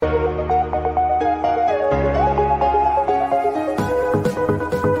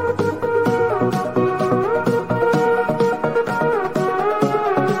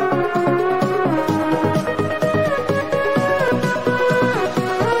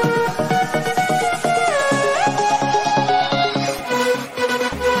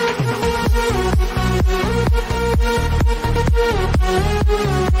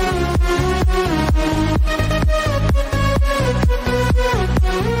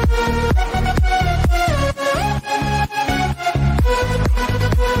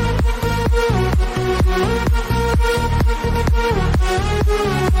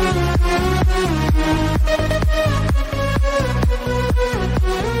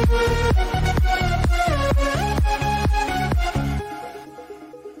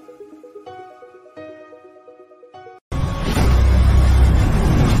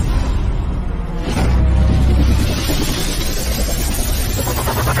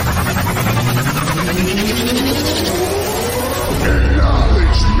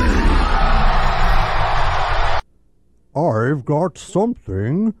I've got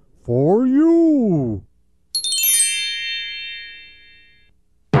something for you.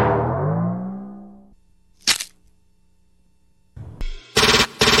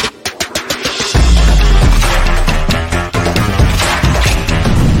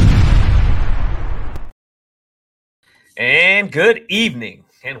 And good evening,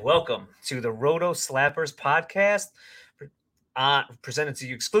 and welcome to the Roto Slappers podcast, presented to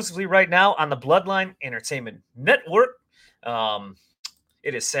you exclusively right now on the Bloodline Entertainment Network.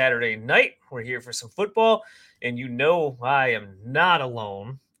 It is Saturday night. We're here for some football, and you know I am not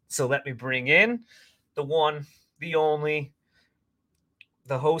alone. So let me bring in the one, the only,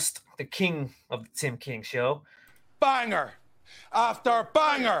 the host, the king of the Tim King Show. Banger after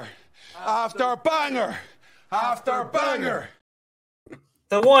banger after banger after banger.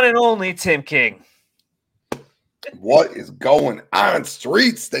 The one and only Tim King. What is going on,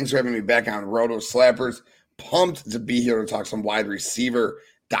 streets? Thanks for having me back on Roto Slappers. Pumped to be here to talk some wide receiver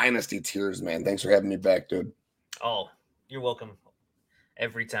dynasty tiers, man. Thanks for having me back, dude. Oh, you're welcome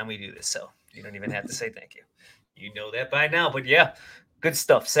every time we do this, so you don't even have to say thank you. You know that by now, but yeah, good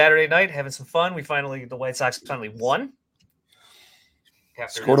stuff. Saturday night, having some fun. The White Sox finally won.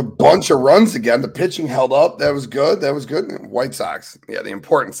 Scored a bunch of runs again. The pitching held up. That was good. White Sox. Yeah, the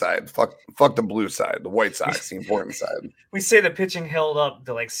important side. Fuck the blue side. The White Sox, the important side. We say the pitching held up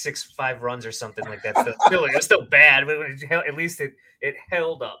to like 6-5 runs or something like that. It's still bad, but at least it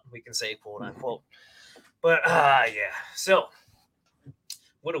held up. We can say, quote unquote. But yeah. So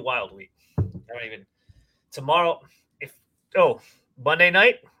what a wild week. Tomorrow, Monday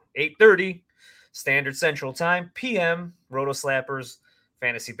night, 8:30 Standard Central Time, PM, Roto Slappers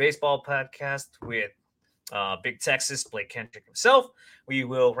Fantasy Baseball Podcast with Big Texas, Blake Kendrick himself. We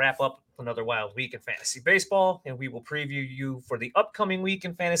will wrap up another wild week in fantasy baseball, and we will preview you for the upcoming week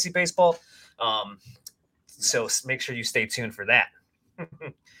in fantasy baseball. So make sure you stay tuned for that.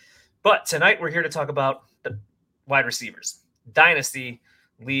 But tonight we're here to talk about the wide receivers, Dynasty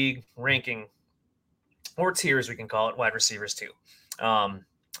League ranking, or tiers we can call it, wide receivers too.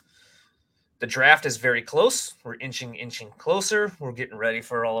 The draft is very close. We're inching closer. We're getting ready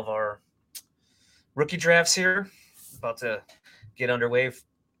for all of our rookie drafts here. About to get underway.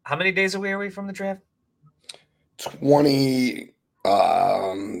 How many days away are we from the draft? 19.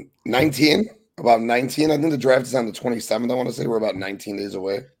 About 19. I think the draft is on the 27th. I want to say we're about 19 days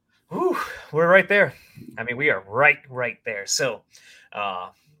away. Ooh, we're right there. I mean, we are right there. So a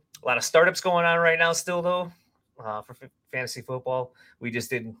lot of startups going on right now still, though, for fantasy football.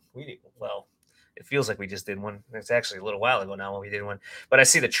 It feels like we just did one. It's actually a little while ago now when we did one. But I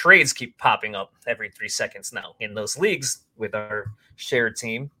see the trades keep popping up every 3 seconds now in those leagues with our shared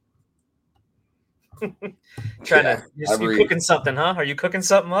team. You cooking something, huh? Are you cooking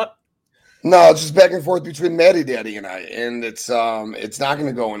something up? No, it's just back and forth between Matty Daddy and I, and it's not going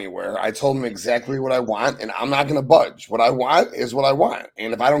to go anywhere. I told him exactly what I want, and I'm not going to budge. What I want is what I want,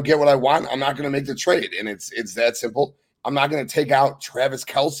 and if I don't get what I want, I'm not going to make the trade, and it's that simple. I'm not going to take out Travis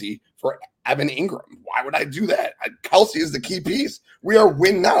Kelce for Evan Ingram. Why would I do that? Kelce is the key piece. We are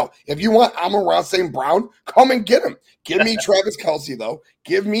win now. If you want Amon-Ra St. Brown, come and get him. Give me Travis Kelce, though.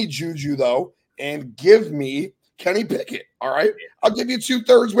 Give me Juju, though, and give me Kenny Pickett. All right? I'll give you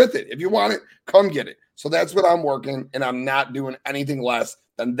 2/3 with it. If you want it, come get it. So that's what I'm working, and I'm not doing anything less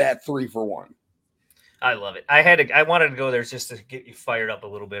than that 3-for-1. I love it. I wanted to go there just to get you fired up a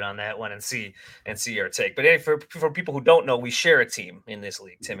little bit on that one and see your take. But for people who don't know, we share a team in this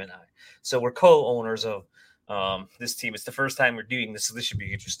league, Tim and I. So we're co-owners of this team. It's the first time we're doing this, so this should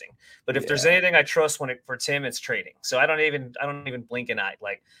be interesting. But if there's anything I trust for Tim, it's trading. So I don't even blink an eye.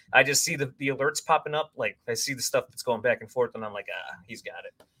 Like, I just see the alerts popping up. Like, I see the stuff that's going back and forth, and I'm like, he's got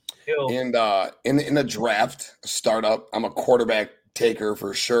it. And in the draft startup, I'm a quarterback taker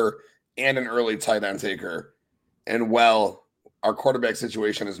for sure, and an early tight end taker. And our quarterback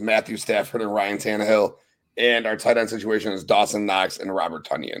situation is Matthew Stafford and Ryan Tannehill, and our tight end situation is Dawson Knox and Robert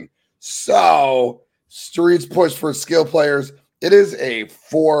Tonyan. So streets push for skill players. It is a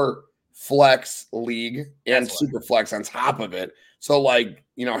 4-flex league and super flex on top of it. So,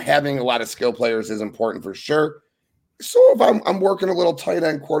 having a lot of skill players is important for sure. So if I'm working a little tight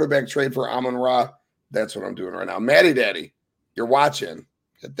end quarterback trade for Amon-Ra, that's what I'm doing right now. Matty Daddy, you're watching.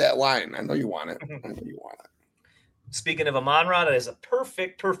 Hit that line. I know you want it. Speaking of Amon-Ra, that is a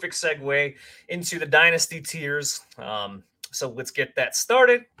perfect segue into the dynasty tiers. So let's get that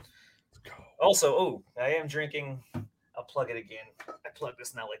started. Also, I am drinking. I'll plug it again. I plug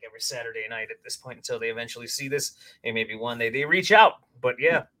this now like every Saturday night at this point until they eventually see this, and maybe one day they reach out. But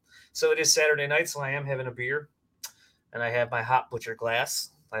yeah, so it is Saturday night, so I am having a beer, and I have my Hot Butcher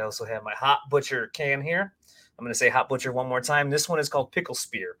glass. I also have my Hot Butcher can here. I'm going to say Hot Butcher one more time. This one is called Pickle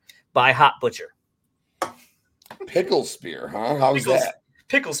Spear by Hot Butcher. Pickle Spear, huh? How's that?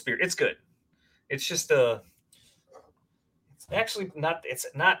 Pickle Spear. It's good. It's just it's actually not. It's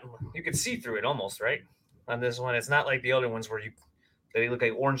not. You can see through it almost, right? On this one, it's not like the other ones where they look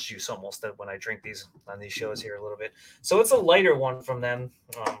like orange juice almost. When I drink these on these shows here a little bit, so it's a lighter one from them.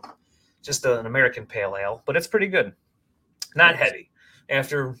 Just an American pale ale, but it's pretty good. Not heavy.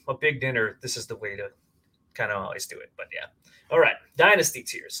 After a big dinner, this is the way to kind of always do it. But yeah. All right. Dynasty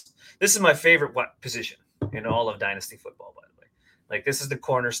tiers. This is my favorite position in all of Dynasty football, by the way. Like, this is the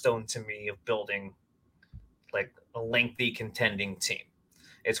cornerstone to me of building like a lengthy contending team.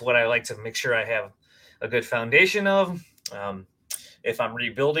 It's what I like to make sure I have a good foundation of. If I'm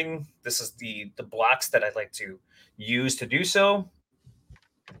rebuilding, this is the blocks that I'd like to use to do so.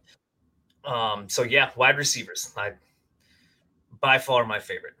 So yeah, wide receivers. By far my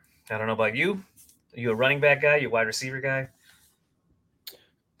favorite. I don't know about you. Are you a running back guy? You a wide receiver guy?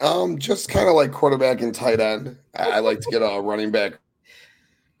 Just kind of like quarterback and tight end. I like to get a running back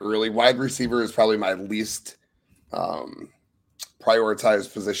early. Wide receiver is probably my least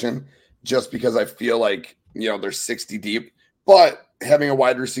prioritized position, just because I feel like, they're 60 deep. But having a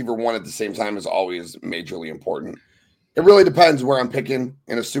wide receiver one at the same time is always majorly important. It really depends where I'm picking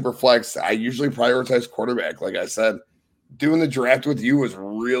in a super flex. I usually prioritize quarterback. Like I said, doing the draft with you was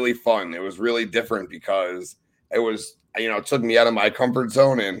really fun. It was really different because it was, it took me out of my comfort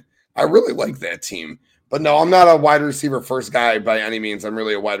zone, and I really like that team. But no, I'm not a wide receiver first guy by any means. I'm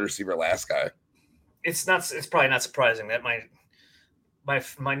really a wide receiver last guy. It's probably not surprising that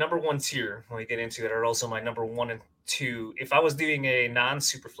my number one tier, when we get into it, are also my number 1 and 2. If I was doing a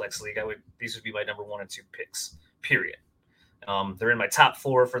non-super flex league, these would be my number 1 and 2 picks. Period. They're in my top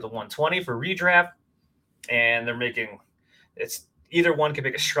 4 for the 120 for redraft, and it's either one can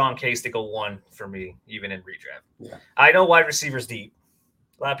make a strong case to go 1 for me, even in redraft. Yeah. I know wide receivers deep.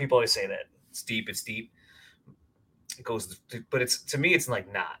 A lot of people always say that it's deep. It goes, but to me, it's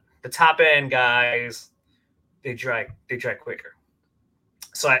like not the top end guys. They dry quicker.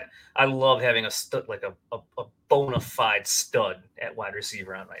 So I love having a stud, like a bona fide stud at wide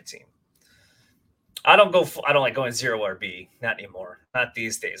receiver on my team. I don't like going 0 RB, not anymore. Not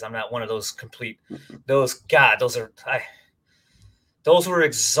these days. I'm not one of those those were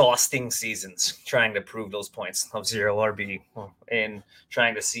exhausting seasons trying to prove those points of 0 RB and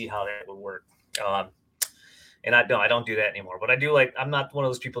trying to see how that would work. And I don't do that anymore. But I do I'm not one of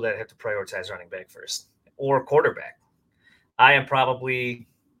those people that have to prioritize running back first or quarterback. I am probably,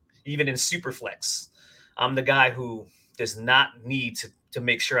 even in super flex, I'm the guy who does not need to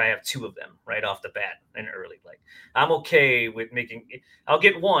make sure I have 2 of them right off the bat and early. Like, I'm okay with I'll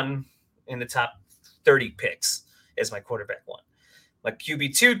get 1 in the top 30 picks as my quarterback 1. Like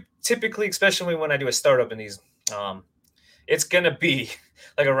QB2, typically, especially when I do a startup in these, it's going to be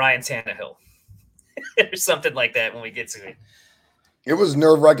like a Ryan Tannehill or something like that when we get to it. It was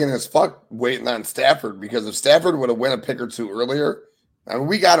nerve-wracking as fuck waiting on Stafford, because if Stafford would have won a pick or 2 earlier, I mean,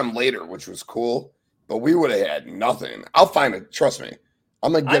 we got him later, which was cool, but we would have had nothing. I'll find it. Trust me.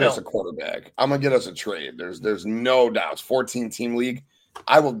 I'm going to get us a quarterback. I'm going to get us a trade. There's no doubts. 14-team league.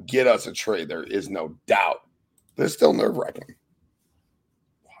 I will get us a trade. There is no doubt. But it's still nerve-wracking.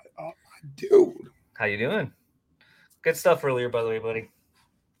 What up, my dude? How you doing? Good stuff earlier, by the way, buddy.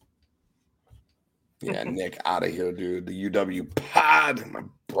 Yeah, Nick, out of here, dude. The UW Pod, my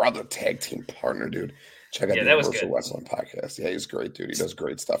brother, tag team partner, dude. Check out the Universal Wrestling podcast. Yeah, he's great, dude. He does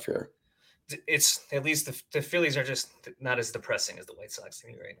great stuff here. It's at least the Phillies are just not as depressing as the White Sox to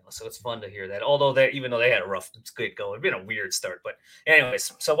me right now, so it's fun to hear that. Although even though they had a rough, it's good go. It's been a weird start, but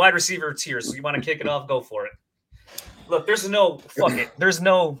anyways. So wide receiver tiers. So you want to kick it off? Go for it. Look, there's no fuck it. There's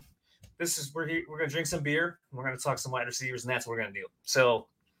no. This is we're gonna drink some beer. We're gonna talk some wide receivers, and that's what we're gonna do. So,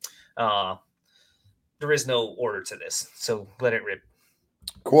 there is no order to this, so let it rip.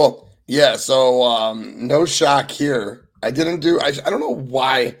 Cool. Yeah. So no shock here. I don't know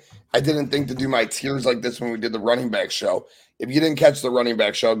why I didn't think to do my tiers like this when we did the running back show. If you didn't catch the running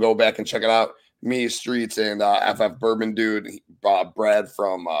back show, go back and check it out. Me, Streets, and FF Bourbon Dude, Brad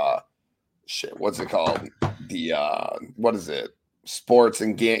from what's it called? The what is it? Sports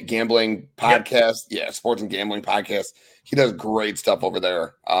and Gambling Podcast. Yep. Yeah, Sports and Gambling Podcast. He does great stuff over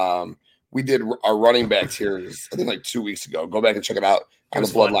there. We did our running back tiers, I think, like 2 weeks ago. Go back and check it out on the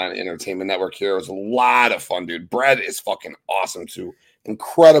Bloodline Entertainment Network here. It was a lot of fun, dude. Brad is fucking awesome, too.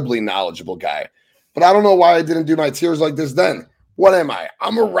 Incredibly knowledgeable guy. But I don't know why I didn't do my tiers like this then. What am I?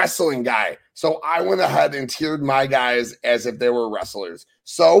 I'm a wrestling guy. So I went ahead and tiered my guys as if they were wrestlers.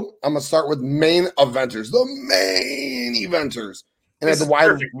 So I'm going to start with main eventers. The main eventers. And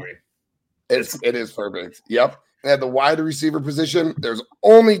It is perfect. Yep. And at the wide receiver position, there's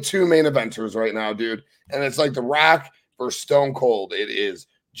only 2 main eventers right now, dude. And it's like The Rock versus Stone Cold. It is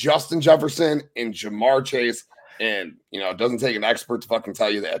Justin Jefferson and Jamar Chase. And, it doesn't take an expert to fucking tell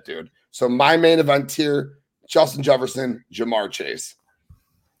you that, dude. So my main event tier, Justin Jefferson, Jamar Chase.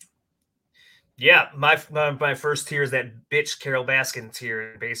 Yeah, my first tier is that bitch Carol Baskin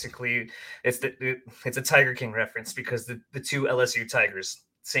tier. Basically, it's a Tiger King reference because the 2 LSU Tigers,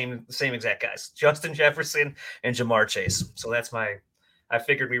 same exact guys, Justin Jefferson and Jamar Chase. So that's I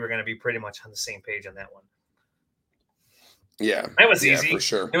figured we were going to be pretty much on the same page on that one. Yeah, that was easy for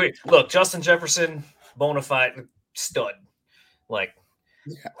sure. Look, Justin Jefferson, bona fide stud. Like,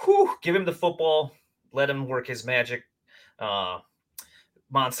 give him the football, let him work his magic.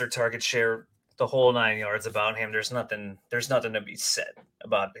 Monster target share, the whole 9 yards about him. There's nothing to be said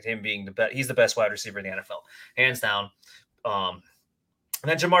about him being the best. He's the best wide receiver in the NFL, hands down. And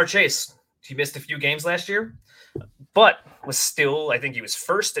then Jamar Chase, he missed a few games last year, but was still, I think he was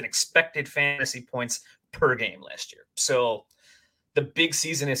first in expected fantasy points per game last year. So the big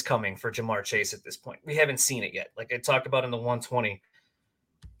season is coming for Jamar Chase at this point. We haven't seen it yet. Like I talked about in the 120,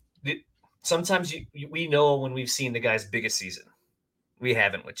 sometimes we know when we've seen the guy's biggest season. We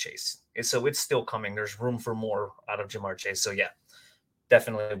haven't with Chase. So it's still coming. There's room for more out of Jamar Chase. So, yeah,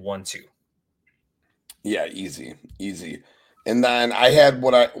 definitely 1-2. Yeah, easy. And then I had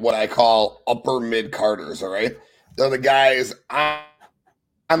what I call upper mid Carters, all right? They're the guys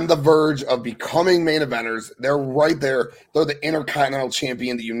on the verge of becoming main eventers. They're right there. They're the Intercontinental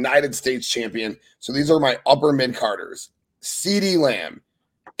Champion, the United States Champion. So these are my upper mid Carters. CeeDee Lamb,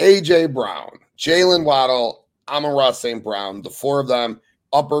 A.J. Brown, Jalen Waddle, Amon-Ra St. Brown, the 4 of them,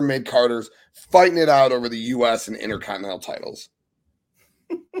 upper mid Carters, fighting it out over the U.S. and Intercontinental titles.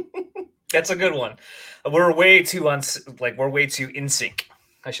 That's a good one. We're way too in sync,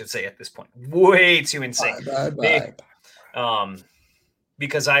 I should say, at this point. Way too in sync. Bye.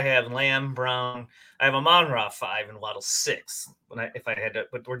 Because I have Lamb, Brown, I have Amon-Ra 5 and Waddle 6.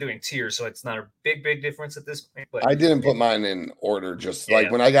 But we're doing tiers, so it's not a big difference at this point. But I didn't put mine in order, like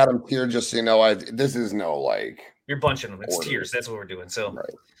when I got them tiered, just so you know, this is no like you're bunching them. It's order. tiers. That's what we're doing. So, right.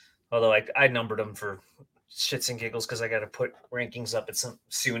 Although I numbered them for shits and giggles because I got to put rankings up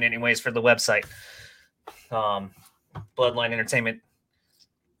soon, anyways, for the website. Bloodline Entertainment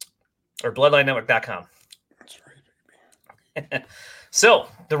or BloodlineNetwork.com. That's right, baby. So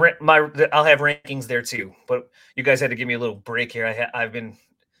I'll have rankings there too, but you guys had to give me a little break here. I've been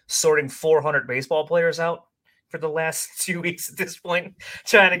sorting 400 baseball players out for the last 2 weeks at this point,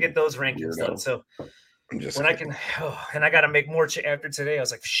 trying to get those rankings done. So when I can, and I got to make more after today. I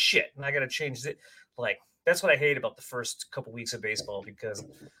was like, shit, and I got to change it. Like that's what I hate about the first couple weeks of baseball because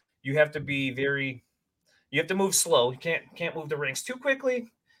you have to move slow. You can't move the ranks too quickly.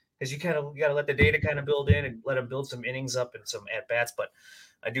 Because you got to let the data kind of build in and let them build some innings up and some at bats, but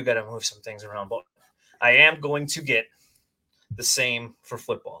I do got to move some things around. But I am going to get the same for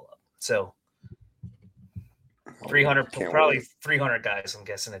football up. So 300, probably 300 guys, I'm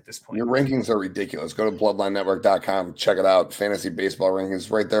guessing at this point. Your rankings are ridiculous. Go to BloodlineNetwork.com, check it out. Fantasy baseball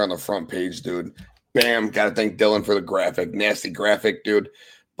rankings right there on the front page, dude. Bam! Got to thank Dylan for the graphic, nasty graphic, dude.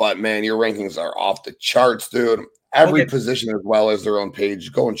 But man, your rankings are off the charts, dude. Every position as well as their own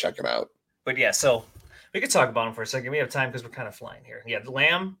page. Go and check it out. But yeah, so we could talk about them for a second. We have time because we're kind of flying here. Yeah,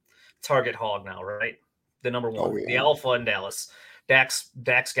 Lamb, target hog now, right? The number 1, the alpha in Dallas. Dak's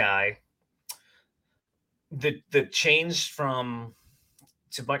guy. The change to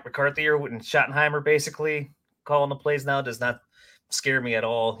Mike McCarthy or Schottenheimer basically calling the plays now does not scare me at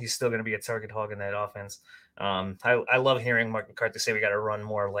all. He's still going to be a target hog in that offense. I love hearing Mike McCarthy say we got to run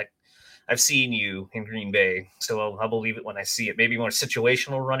more like I've seen you in Green Bay, so I'll believe it when I see it. Maybe more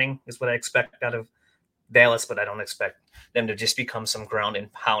situational running is what I expect out of Dallas, but I don't expect them to just become some ground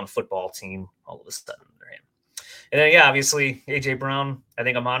and pound football team all of a sudden under him. And then, yeah, obviously, A.J. Brown. I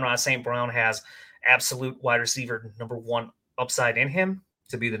think Amon-Ra St. Brown has absolute wide receiver number 1 upside in him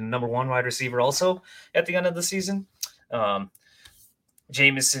to be the number 1 wide receiver also at the end of the season.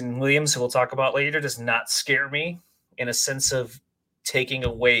 Jameson Williams, who we'll talk about later, does not scare me in a sense of taking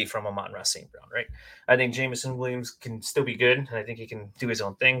away from Amon-Ra St. Brown, right? I think Jameson Williams can still be good, and I think he can do his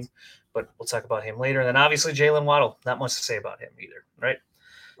own thing, but we'll talk about him later. And then obviously Jalen Waddle, not much to say about him either, right?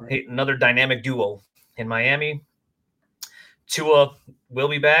 Another dynamic duo in Miami. Tua will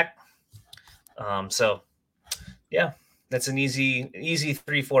be back. So, yeah, that's an easy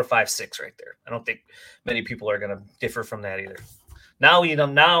 3, 4, 5, 6 right there. I don't think many people are going to differ from that either. Now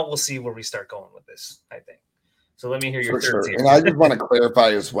we'll see where we start going with this, I think. So let me hear your third tier. And I just want to clarify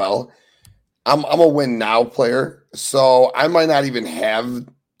as well. I'm a win now player, so I might not even have,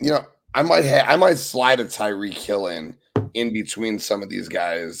 I might slide a Tyreek Hill in between some of these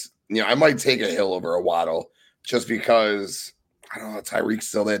guys. I might take a Hill over a Waddle just because I don't know. Tyreek's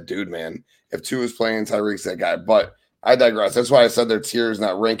still that dude, man. If two is playing, Tyreek's that guy. But I digress. That's why I said they're tiers,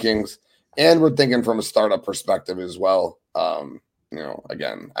 not rankings. And we're thinking from a startup perspective as well.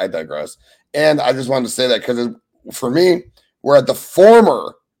 Again, I digress. And I just wanted to say that because for me, we're at the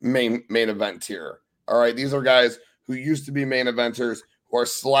former main event tier. All right. These are guys who used to be main eventers who are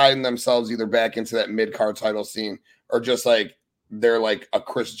sliding themselves either back into that mid-card title scene or just like they're like a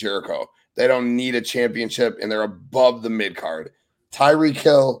Chris Jericho. They don't need a championship and they're above the mid-card. Tyreek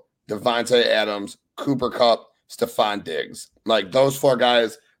Hill, Devontae Adams, Cooper Kupp, Stephon Diggs. Like those four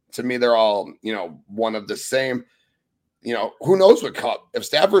guys, to me, they're all, one of the same. Who knows with Kupp? If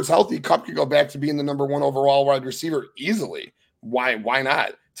Stafford's healthy, Kupp could go back to being the number 1 overall wide receiver easily. Why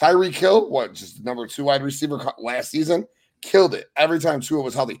not? Tyreek Hill, just number 2 wide receiver last season? Killed it every time Tua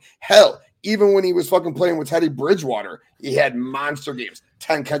was healthy. Hell, even when he was fucking playing with Teddy Bridgewater, he had monster games.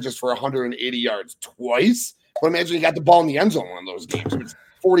 10 catches for 180 yards twice. But imagine he got the ball in the end zone one of those games. It's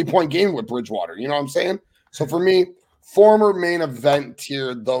a 40-point game with Bridgewater. You know what I'm saying? So for me, former main event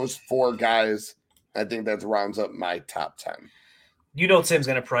tier, those 4 guys, I think that rounds up my top 10. Tim's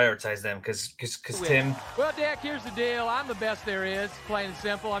going to prioritize them because Tim. Well, Dak, here's the deal. I'm the best there is, plain and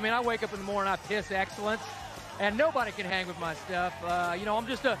simple. I mean, I wake up in the morning, I piss excellence, and nobody can hang with my stuff. I'm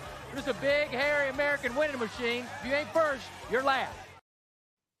just a big, hairy American winning machine. If you ain't first, you're last.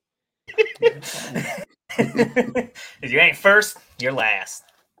 If you ain't first, you're last.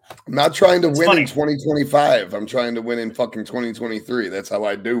 I'm not trying to win funny. in 2025. I'm trying to win in fucking 2023. That's how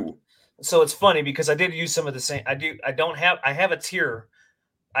I do. So it's funny because I did use some of the same. I have a tier.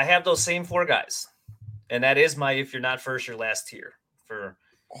 I have those same 4 guys. And that is my, if you're not first, you're last tier for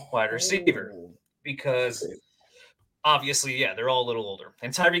wide receiver. Because obviously, yeah, they're all a little older.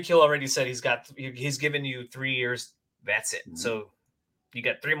 And Tyreek Hill already said he's given you 3 years. That's it. Mm-hmm. So you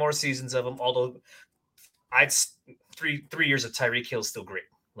got 3 more seasons of him. Although I'd 3 years of Tyreek Hill is still great.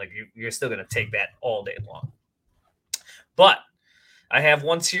 Like you're still going to take that all day long. But I have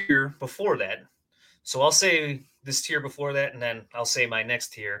one tier before that. So I'll say this tier before that, and then I'll say my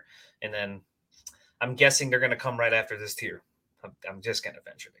next tier. And then I'm guessing they're going to come right after this tier. I'm just going to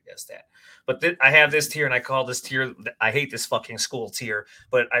venture to guess that. But I have this tier, and I call this tier, I hate this fucking school tier,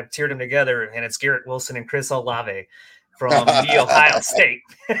 but I've tiered them together, and it's Garrett Wilson and Chris Olave from the Ohio State.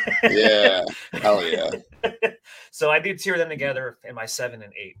 Yeah, hell yeah. So I do tier them together in my 7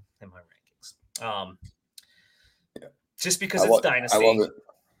 and 8 in my rankings. Just because it's Dynasty. I love it.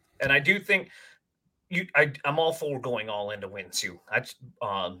 And I do think I'm all for going all in to win too. I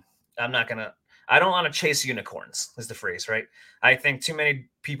don't want to chase unicorns is the phrase, right? I think too many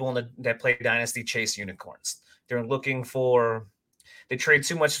people that play Dynasty chase unicorns. They're looking they trade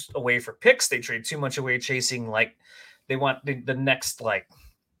too much away for picks. They trade too much away chasing, like they want the next like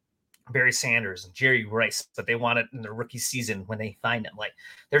Barry Sanders and Jerry Rice, but they want it in the rookie season when they find them. Like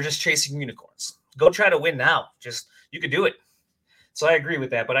they're just chasing unicorns. Go try to win now. You could do it. So I agree with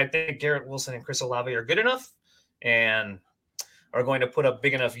that. But I think Garrett Wilson and Chris Olave are good enough and are going to put up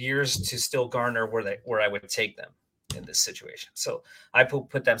big enough years to still garner where I would take them in this situation. So I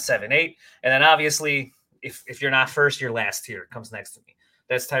put them 7, 8. And then obviously, if you're not first, your last tier comes next to me.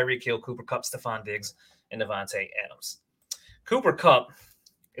 That's Tyreek Hill, Cooper Kupp, Stephon Diggs, and Devontae Adams. Cooper Kupp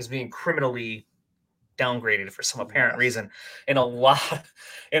is being criminally downgraded for some apparent reason in a lot,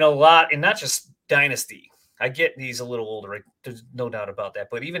 and not just Dynasty. I get he's a little older. There's no doubt about that.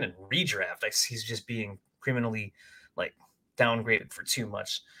 But even in redraft, he's just being criminally like downgraded for too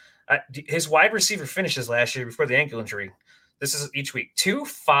much. His wide receiver finishes last year before the ankle injury. This is each week 2,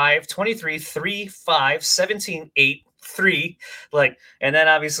 5, 23, 3, 5, 17, 8, 3. And then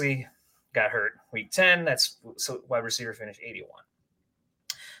obviously got hurt week 10. So wide receiver finished 81.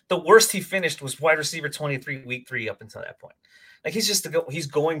 The worst he finished was wide receiver 23 week 3 up until that point. Like he's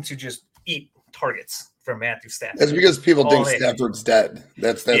going to just eat targets from Matthew Stafford. That's because people think Stafford's dead.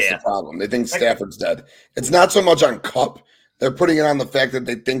 That's the problem. They think Stafford's dead. It's not so much on Kupp. They're putting it on the fact that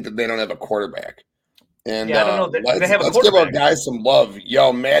they think that they don't have a quarterback. And I don't know. Let's give our guys some love.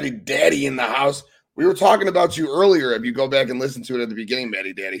 Yo, Matty Daddy in the house. We were talking about you earlier. If you go back and listen to it at the beginning,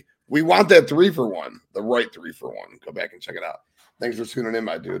 Matty Daddy, we want that 3-for-1, the right 3-for-1. Go back and check it out. Thanks for tuning in,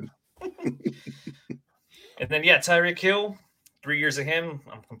 my dude. And then, Tyreek Hill, 3 years of him.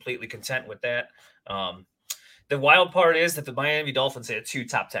 I'm completely content with that. The wild part is that the Miami Dolphins had 2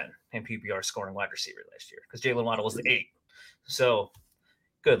 top 10 in PPR scoring wide receiver last year because Jalen Waddle was the 8. So,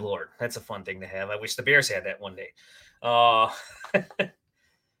 good Lord, that's a fun thing to have. I wish the Bears had that one day.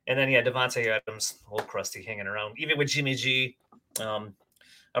 And then, Devontae Adams, old crusty, hanging around. Even with Jimmy G,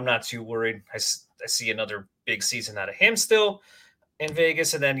 I'm not too worried. I see another big season out of him still in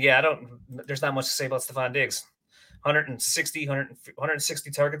Vegas. And then, there's not much to say about Stephon Diggs. 160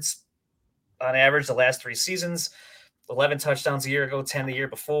 targets on average the last 3 seasons, 11 touchdowns a year ago, 10 the year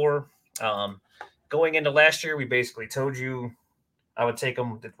before. Going into last year, we basically told you I would take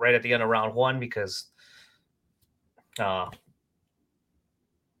him right at the end of round 1 because the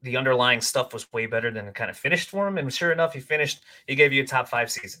underlying stuff was way better than it kind of finished for him. And sure enough, he gave you a top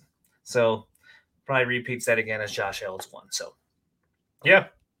 5 season. So probably repeats that again as Josh Allen's one. So yeah,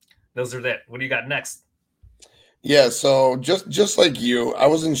 those are that. What do you got next? Yeah, so just like you, I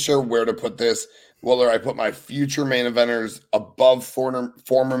wasn't sure where to put this, whether I put my future main eventers above former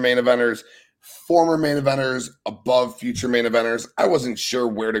main eventers, former main eventers above future main eventers. I wasn't sure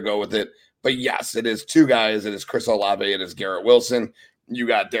where to go with it. But yes, it is 2 guys. It is Chris Olave. It is Garrett Wilson. You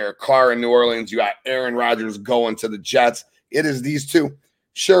got Derek Carr in New Orleans. You got Aaron Rodgers going to the Jets. It is these 2.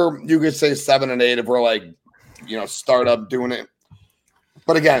 Sure, you could say 7 and 8 if we're like, startup doing it.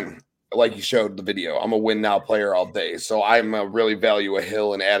 But again, like you showed the video, I'm a win now player all day. So I'm a really value a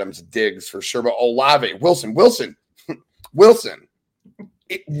Hill and Adams Diggs for sure. But Olave, Wilson.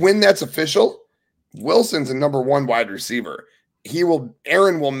 When that's official, Wilson's a number 1 wide receiver.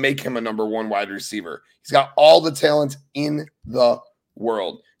 Aaron will make him a number 1 wide receiver. He's got all the talent in the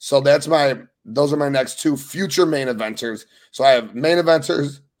world. So those are my next 2 future main eventers. So I have main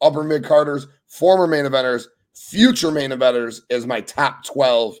eventers, upper mid carders, former main eventers, future main eventers as my top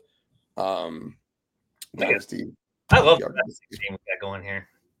 12. Dynasty. I love the team we got going here.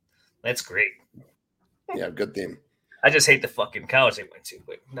 That's great. Yeah, good theme. I just hate the fucking college they went to,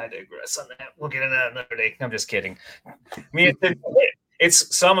 but I digress on that. We'll get into that another day. I'm just kidding.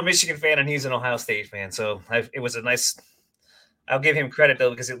 So I'm a Michigan fan and he's an Ohio State fan. So it was a nice. I'll give him credit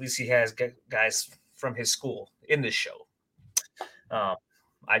though because at least he has guys from his school in this show. I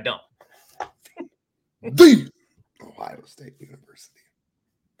don't. The Ohio State University.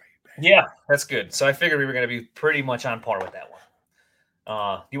 Yeah, that's good. So I figured we were going to be pretty much on par with that one.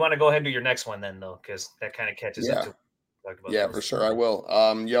 You want to go ahead and do your next one then, though, because that kind of catches up to what we talked about. For sure. I will.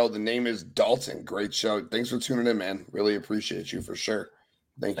 The name is Dalton. Great show. Thanks for tuning in, man. Really appreciate you for sure.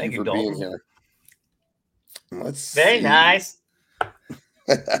 Thank you for Dalton. being here. Very nice.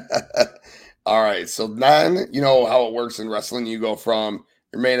 All right. So then, you know how it works in wrestling. You go from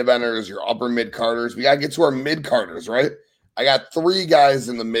your main eventers, your upper mid carders. We got to get to our mid carders, right? I got 3 guys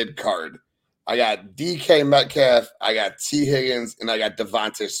in the mid card. I got DK Metcalf, I got T. Higgins, and I got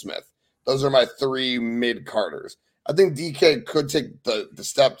Devontae Smith. Those are my 3 mid carders. I think DK could take the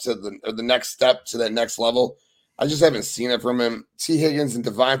step to the next step to that next level. I just haven't seen it from him. T. Higgins and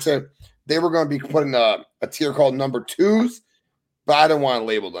Devontae, they were going to be put in a tier called number 2s, but I don't want to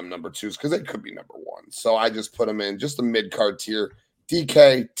label them number 2s because they could be number 1. So I just put them in just the mid card tier: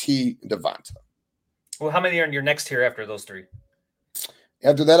 DK, T, and Devontae. Well, how many are in your next tier after those 3?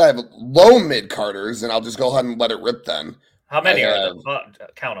 After that, I have low mid carders, and I'll just go ahead and let it rip then. How many are there?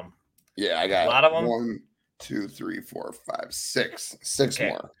 Count them. Yeah, I got a lot of them. 1, 2, 3, 4, 5, 6. 6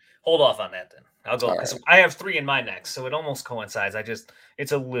 more. Hold off on that then. I'll go. Right. I have 3 in my next, so it almost coincides.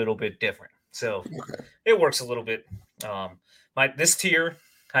 It's a little bit different, so It works a little bit. This tier,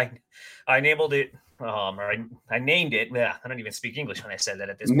 I named it. I named it. Yeah, I don't even speak English when I said that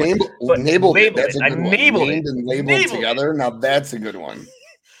at this point. Labeled it. That's I labeled it. And labeled together. Now that's a good one.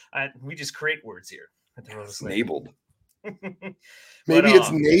 We just create words here. At the Nabled. Maybe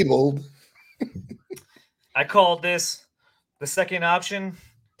it's nabled. I called this the second option,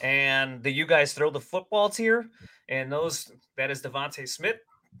 and you guys throw the football tier, and that is Devontae Smith,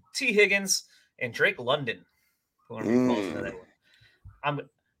 T. Higgins, and Drake London. I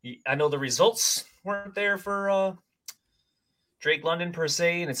know the results weren't there for Drake London per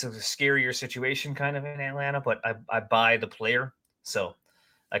se, and it's a scarier situation kind of in Atlanta, but I buy the player, so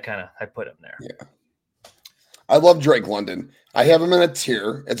I put him there. Yeah. I love Drake London. I have him in a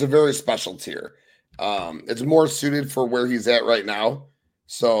tier. It's a very special tier. It's more suited for where he's at right now.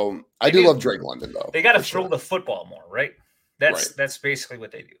 So I do love Drake London, though. They got to throw the football more, right? That's basically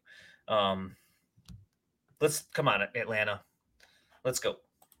what they do. Let's come on, Atlanta. Let's go.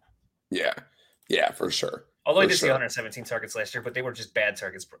 Yeah, for sure. Although I did see 117 targets last year, but they were just bad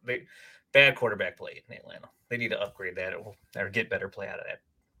targets. Bad quarterback play in Atlanta. They need to upgrade that or get better play out of that.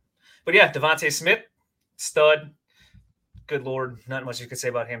 But yeah, Devontae Smith, stud. Good Lord, not much you could say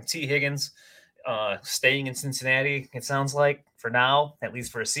about him. T. Higgins, staying in Cincinnati, it sounds like, for now, at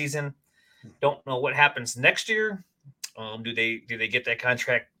least for a season. Don't know what happens next year. Do they get that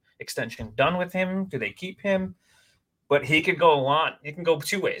contract extension done with him? Do they keep him? But he could go on. He can go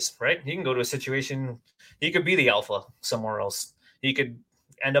 2 ways, right? He can go to a situation. He could be the alpha somewhere else. He could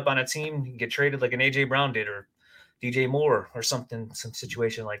end up on a team, you get traded like an AJ Brown did, or DJ Moore, or something, some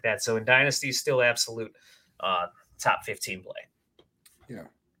situation like that. So in Dynasty, still absolute top 15 play. Yeah.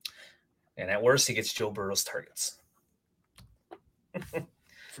 And at worst, he gets Joe Burrow's targets. But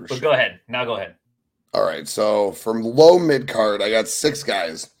Sure. go ahead. Now go ahead. All right. So from low mid card, I got 6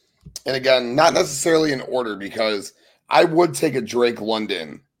 guys. And again, not necessarily in order, because I would take a Drake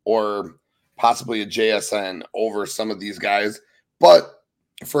London or possibly a JSN over some of these guys. But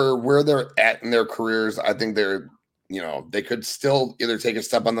for where they're at in their careers, I think they could still either take a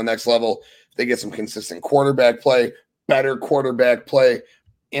step on the next level. They get some consistent quarterback play, better quarterback play,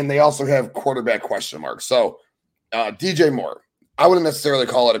 and they also have quarterback question marks. So DJ Moore, I wouldn't necessarily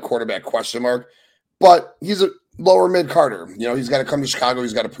call it a quarterback question mark, but he's a lower mid Carter. He's got to come to Chicago.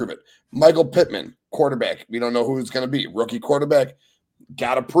 He's got to prove it. Michael Pittman, quarterback. We don't know who it's going to be. Rookie quarterback.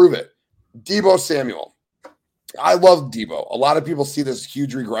 Got to prove it. Deebo Samuel. I love Deebo. A lot of people see this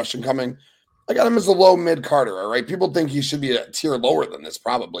huge regression coming. I got him as a low mid Carter. All right. People think he should be a tier lower than this,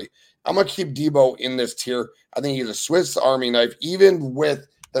 probably. I'm going to keep Deebo in this tier. I think he's a Swiss Army knife, even with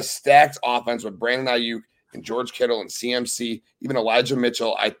the stacked offense with Brandon Ayuk and George Kittle and CMC, even Elijah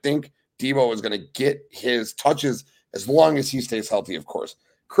Mitchell. I think Deebo is going to get his touches as long as he stays healthy, of course.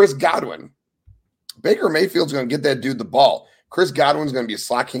 Chris Godwin. Baker Mayfield's going to get that dude the ball. Chris Godwin's going to be a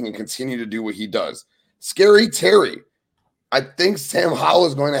slot king and continue to do what he does. Scary Terry. I think Sam Howell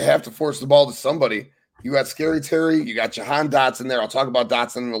is going to have to force the ball to somebody. You got Scary Terry. You got Jahan Dotson there. I'll talk about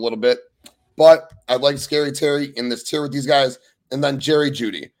Dotson in a little bit. But I like Scary Terry in this tier with these guys. And then Jerry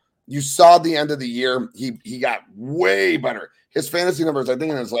Jeudy. You saw the end of the year. He got way better. His fantasy numbers, I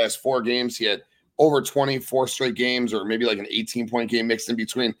think in his last 4 games, he had over 24 straight games, or maybe like an 18-point game mixed in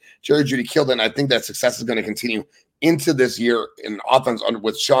between. Jerry Jeudy killed it, and I think that success is going to continue into this year in offense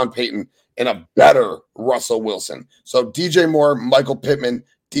with Sean Payton and a better Russell Wilson. So DJ Moore, Michael Pittman,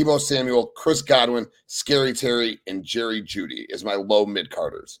 Deebo Samuel, Chris Godwin, Scary Terry, and Jerry Jeudy is my low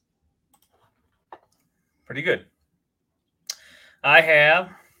mid-carders. Pretty good. My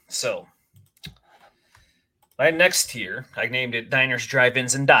next tier, I named it Diners,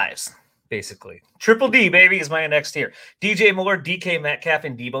 Drive-Ins, and Dives, basically. Triple D, baby, is my next tier. DJ Moore, DK Metcalf,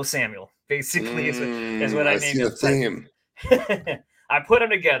 and Deebo Samuel, basically, is what I named it. Theme. I put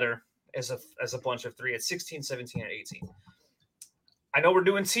them together as a bunch of 3 at 16, 17, and 18. I know we're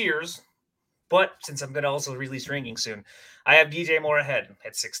doing tiers, but since I'm going to also release rankings soon, I have DJ Moore ahead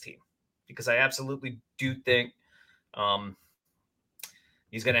at 16 because I absolutely do think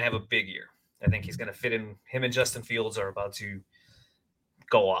he's going to have a big year. I think he's going to fit in. Him and Justin Fields are about to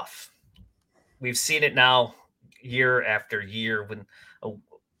go off. We've seen it now year after year when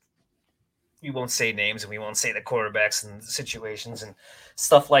we won't say names and we won't say the quarterbacks and situations and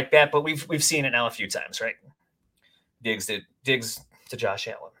stuff like that, but we've seen it now a few times, right? Diggs to Josh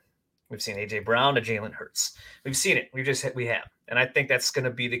Allen. We've seen AJ Brown to Jalen Hurts. We've seen it. We have. And I think that's going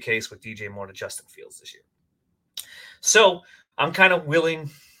to be the case with DJ Moore to Justin Fields this year. So I'm kind of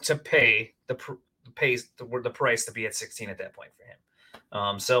willing to pay the price to be at 16 at that point for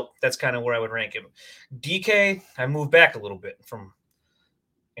him. So that's kind of where I would rank him. DK, I moved back a little bit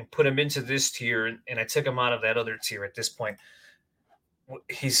and put him into this tier, and I took him out of that other tier at this point.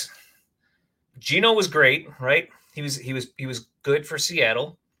 Geno was great, right? He was good for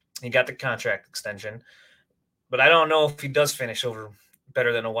Seattle. He got the contract extension, but I don't know if he does finish over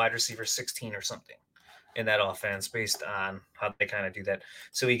better than a wide receiver 16 or something in that offense based on how they kind of do that.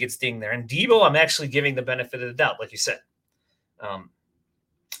 So he gets dinged there. And Deebo, I'm actually giving the benefit of the doubt, like you said.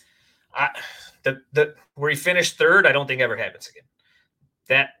 Where he finished third, I don't think ever happens again.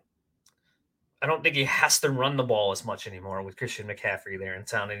 I don't think he has to run the ball as much anymore with Christian McCaffrey there in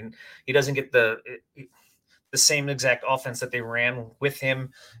town. And he doesn't get the same exact offense that they ran with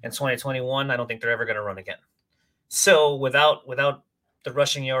him in 2021. I don't think they're ever going to run again. So without the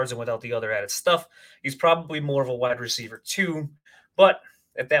rushing yards and without the other added stuff, he's probably more of a wide receiver 2. But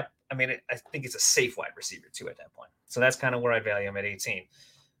I think it's a safe wide receiver 2 at that point. So that's kind of where I value him at 18.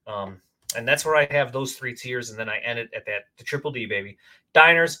 And that's where I have those 3 tiers. And then I end it at the triple D, baby.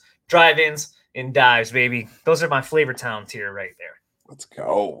 Diners, drive-ins, and dives, baby. Those are my flavor town tier right there. Let's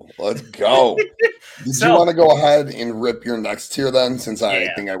go. Did you want to go ahead and rip your next tier then, since I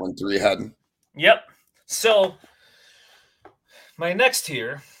think I went 3 ahead? Yep. So my next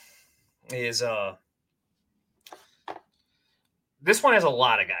tier is this one has a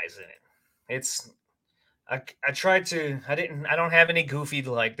lot of guys in it. I don't have any goofy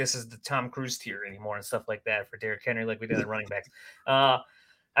like this is the Tom Cruise tier anymore and stuff like that for Derrick Henry like we did in running backs.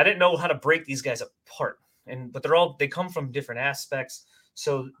 I didn't know how to break these guys apart. But they come from different aspects.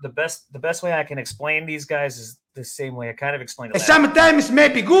 So the best way I can explain these guys is the same way I kind of explained it. Sometimes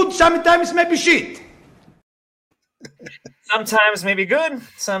maybe good, sometimes maybe shit. Sometimes maybe good,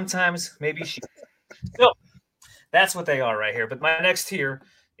 sometimes maybe shit. So that's what they are right here. But my next tier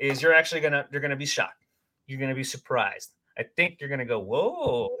is you're gonna be shocked. You're gonna be surprised. I think you're gonna go,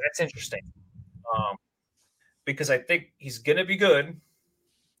 whoa, that's interesting. Because I think he's gonna be good,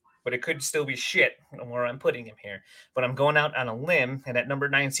 but it could still be shit where I'm putting him here. But I'm going out on a limb, and at number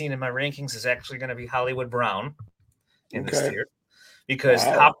 19 in my rankings is actually going to be Hollywood Brown in this tier because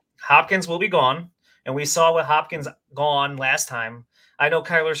Hopkins will be gone, and we saw with Hopkins gone last time. I know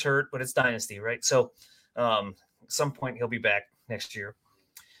Kyler's hurt, but it's Dynasty, right? So at some point he'll be back next year.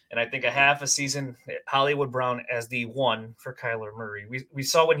 And I think a half a season, Hollywood Brown as the one for Kyler Murray. We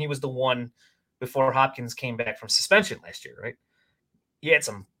saw when he was the one before Hopkins came back from suspension last year, right? He had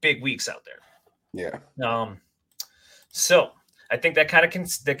some big weeks out there. Yeah. So I think that kind of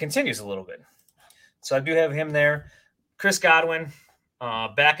that continues a little bit. So I do have him there. Chris Godwin,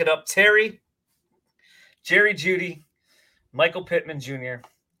 back it up. Jerry Jeudy, Michael Pittman Jr.,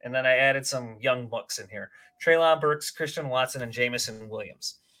 and then I added some young bucks in here. Treylon Burks, Christian Watson, and Jamison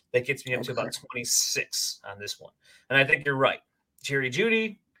Williams. That gets me up to about 26 on this one. And I think you're right. Jerry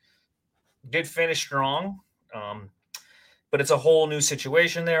Jeudy did finish strong. But it's a whole new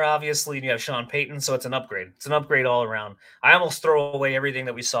situation there, obviously. And you have Sean Payton, so it's an upgrade. It's an upgrade all around. I almost throw away everything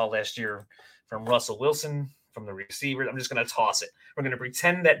that we saw last year from Russell Wilson, from the receivers. I'm just going to toss it. We're going to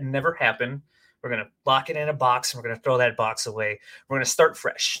pretend that never happened. We're going to lock it in a box, and we're going to throw that box away. We're going to start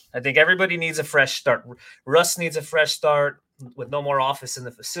fresh. I think everybody needs a fresh start. Russ needs a fresh start with no more office in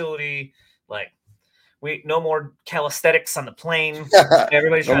the facility. No more calisthenics on the plane.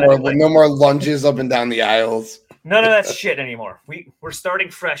 Everybody's no more lunges up and down the aisles. None of that shit anymore. We're starting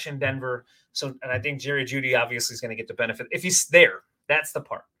fresh in Denver. So, and I think Jerry Jeudy obviously is going to get the benefit. If he's there, that's the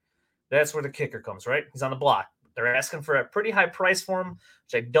part. That's where the kicker comes, right? He's on the block. They're asking for a pretty high price for him,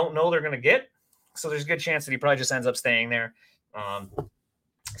 which I don't know they're going to get. So there's a good chance that he probably just ends up staying there.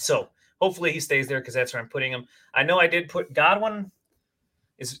 So hopefully he stays there because that's where I'm putting him. I know I did put Godwin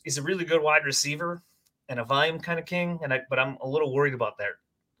is a really good wide receiver and a volume kind of king, but I'm a little worried about that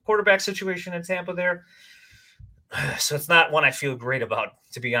quarterback situation in Tampa there. So it's not one I feel great about,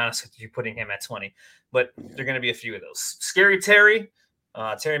 to be honest with you, putting him at 20. But there are going to be a few of those. Scary Terry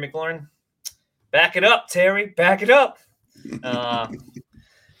McLaurin. Back it up, Terry. Back it up.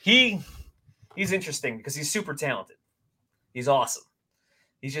 He's interesting because he's super talented. He's awesome.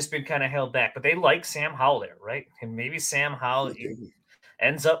 He's just been kind of held back. But they like Sam Howell there, right? And maybe Sam Howell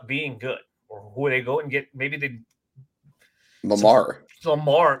ends up being good. Or who they go and get? Maybe they Lamar,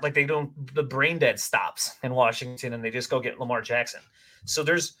 like they don't, the brain dead stops in Washington and they just go get Lamar Jackson. So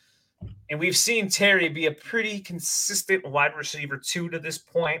and we've seen Terry be a pretty consistent wide receiver 2 to this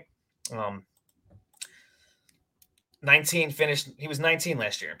point. 19 finished. He was 19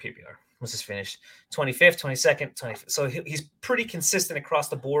 last year in PPR. Was his finish 25th, 22nd, 25th. So he's pretty consistent across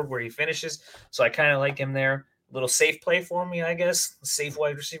the board where he finishes. So I kind of like him there. Little safe play for me, I guess. Safe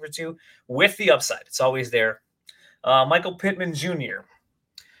wide receiver 2 with the upside. It's always there. Michael Pittman Jr.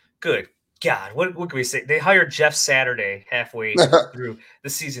 Good God, what can we say? They hired Jeff Saturday halfway through the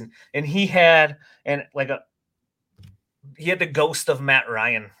season, and he had the ghost of Matt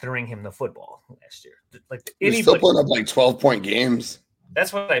Ryan throwing him the football last year. He's still putting up 12-point games.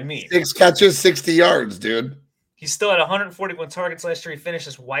 That's what I mean. 6 catches, 60 yards, dude. He's still at 141 targets last year. He finished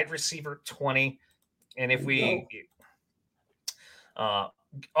as wide receiver 20, and if we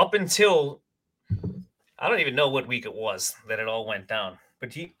up until I don't even know what week it was that it all went down.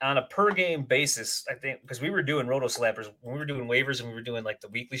 But he, on a per game basis, I think, because we were doing Roto Slappers, when we were doing waivers and we were doing the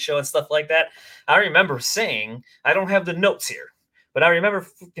weekly show and stuff like that, I remember saying, I don't have the notes here, but I remember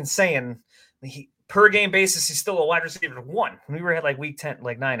fucking saying, per game basis, he's still a wide receiver 1. And we were at week 10,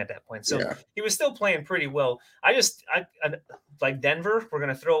 9 at that point. So he was still playing pretty well. I like Denver, we're going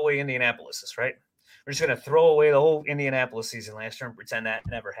to throw away Indianapolis, right? We're just going to throw away the whole Indianapolis season last year and pretend that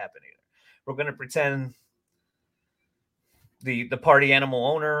never happened either. We're going to pretend the party animal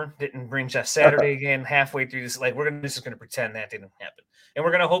owner didn't bring Jeff Saturday again halfway through this. We're just going to pretend that didn't happen. And we're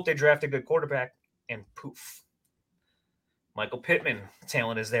going to hope they draft a good quarterback, and poof. Michael Pittman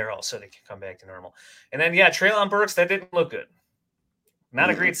talent is there also. They can come back to normal. And then, Treylon Burks, that didn't look good. Not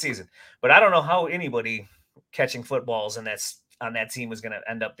a great season. But I don't know how anybody catching footballs on that team was going to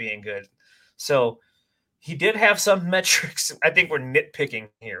end up being good. So he did have some metrics. I think we're nitpicking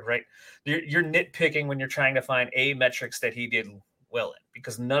here, right? You're nitpicking when you're trying to find metrics that he did well in,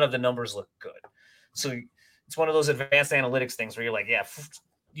 because none of the numbers look good. So it's one of those advanced analytics things where you're like,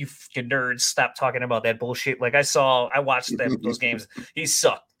 you fucking nerds, stop talking about that bullshit. Like I watched those games. He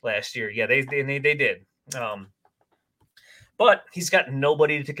sucked last year. Yeah, they did. But he's got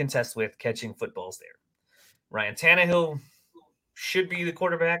nobody to contest with catching footballs there. Ryan Tannehill should be the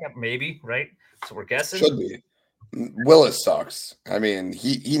quarterback, maybe, right? So we're guessing. Should be. Willis sucks. I mean,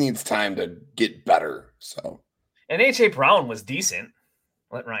 he needs time to get better. So. And A.J. Brown was decent.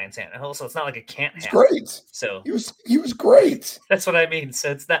 Let Ryan Tannehill, so it's not like it can't happen. Great. So he was great. That's what I mean.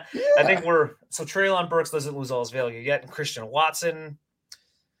 So it's not. Yeah. I think Treylon Burks doesn't lose all his value yet. And Christian Watson,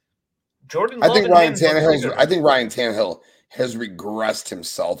 Jordan. I think Ryan Tannehill has regressed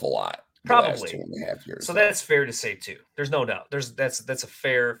himself a lot. Probably 2.5 years. So that's fair to say too. There's no doubt. That's a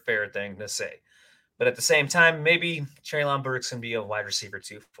fair thing to say. But at the same time, maybe Treylon Burks can be a wide receiver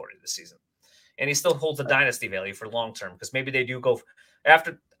too for you this season, and he still holds a dynasty value for long term because maybe they do go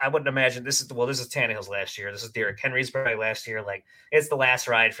after. I wouldn't imagine this is Tannehill's last year. This is Derrick Henry's probably last year. Like it's the last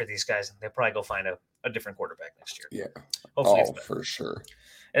ride for these guys, and they'll probably go find a different quarterback next year. Yeah, hopefully for sure.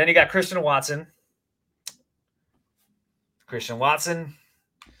 And then you got Christian Watson.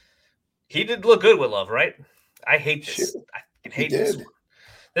 He did look good with Love, right? I hate this. I hate this one.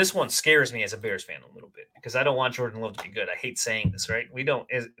 This one scares me as a Bears fan a little bit because I don't want Jordan Love to be good. I hate saying this, right? We don't,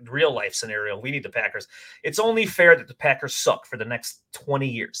 in real life scenario, we need the Packers. It's only fair that the Packers suck for the next 20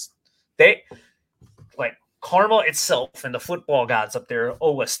 years. They, like, karma itself and the football gods up there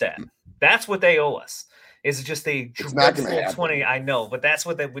owe us that. That's what they owe us. Is just a dreadful 20. I know, but that's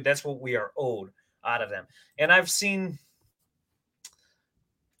what we are owed out of them. And I've seen.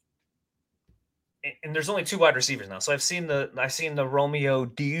 And there's only 2 wide receivers now. So I've seen the Romeo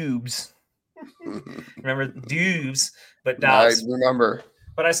Dubes. Remember Dubes, but Dobbs. I remember.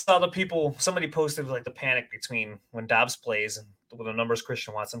 But I saw somebody posted like the panic between when Dobbs plays and the numbers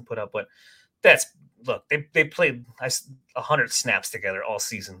Christian Watson put up. But they played 100 snaps together all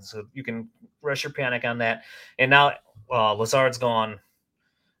season. So you can rush your panic on that. And now Lazard's gone.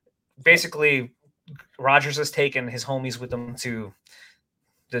 Basically, Rodgers has taken his homies with him to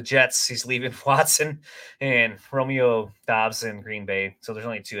the Jets. He's leaving Watson and Romeo Dobbs in Green Bay. So there's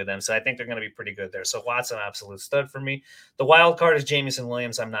only 2 of them. So I think they're going to be pretty good there. So Watson, absolute stud for me. The wild card is Jamison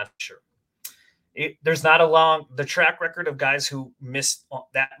Williams. I'm not sure. There's not the track record of guys who missed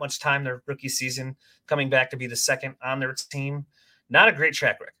that much time their rookie season coming back to be the second on their team. Not a great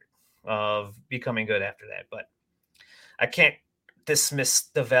track record of becoming good after that, but I can't dismiss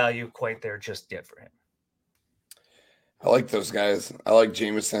the value quite there just yet for him. I like those guys. I like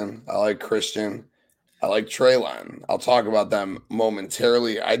Jameson. I like Christian. I like Treylon. I'll talk about them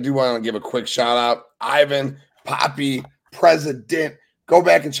momentarily. I do want to give a quick shout out. Ivan, Poppy, President. Go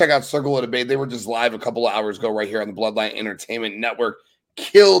back and check out Circle of Debate. They were just live a couple of hours ago right here on the Bloodline Entertainment Network.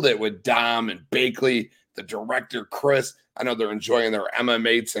 Killed it with Dom and Bakley, the director, Chris. I know they're enjoying their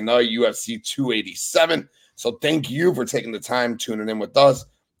MMA tonight, UFC 287. So thank you for taking the time tuning in with us.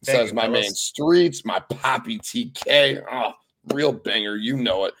 Says my man Streets, my Poppy TK. Oh, real banger. You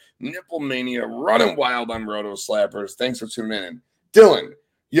know it. Nipple Mania running wild on Roto Slappers. Thanks for tuning in. Dylan,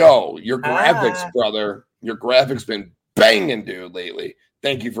 yo, your graphics, brother. Your graphics been banging, dude, lately.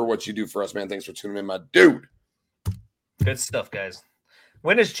 Thank you for what you do for us, man. Thanks for tuning in, my dude. Good stuff, guys.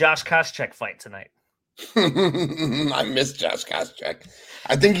 When does Josh Koscheck fight tonight? I miss Josh Koscheck.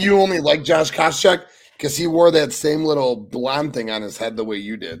 I think you only like Josh Koscheck because he wore that same little blonde thing on his head the way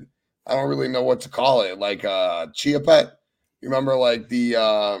you did. I don't really know what to call it. Like Chia Pet. You remember like the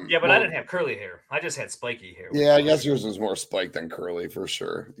yeah, but I didn't have curly hair. I just had spiky hair. Yeah, I guess yours was more spiked than curly for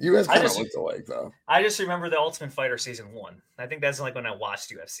sure. You guys kind of looked alike though. I just remember the Ultimate Fighter season 1. I think that's like when I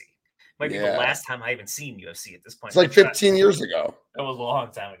watched UFC. Might be the last time I even seen UFC at this point. It's like 15 years ago. That was a long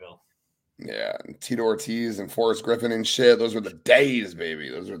time ago. Yeah, and Tito Ortiz and Forrest Griffin and shit. Those were the days, baby.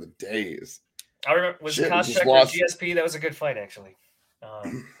 Those were the days. I remember was Koscheck or GSP? That was a good fight, actually.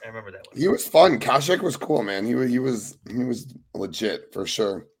 I remember that one. He was fun. Koscheck was cool, man. He was legit for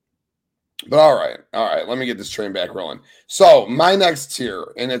sure. But all right. Let me get this train back rolling. So my next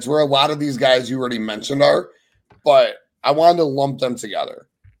tier, and it's where a lot of these guys you already mentioned are, but I wanted to lump them together.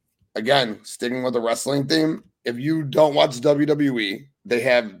 Again, sticking with the wrestling theme. If you don't watch WWE,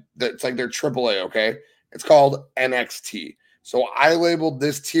 it's like their AAA. Okay, it's called NXT. So I labeled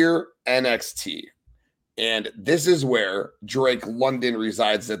this tier NXT. And this is where Drake London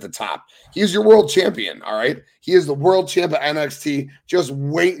resides at the top. He's your world champion, all right? He is the world champ of NXT, just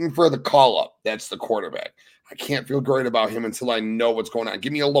waiting for the call-up. That's the quarterback. I can't feel great about him until I know what's going on.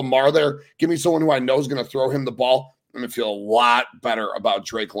 Give me a Lamar there. Give me someone who I know is going to throw him the ball. I'm going to feel a lot better about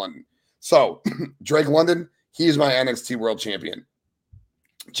Drake London. So, Drake London, he is my NXT world champion.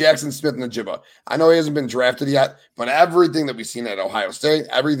 Jackson Smith-Njigba. I know he hasn't been drafted yet, but everything that we've seen at Ohio State,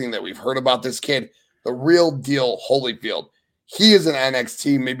 everything that we've heard about this kid, the real deal Holyfield. He is an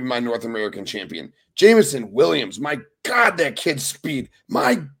NXT, maybe my North American champion. Jameson Williams, my God, that kid's speed.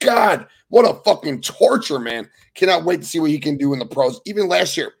 My God, what a fucking torture, man. Cannot wait to see what he can do in the pros. Even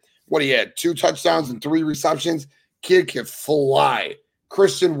last year, what he had, 2 touchdowns and 3 receptions. Kid can fly.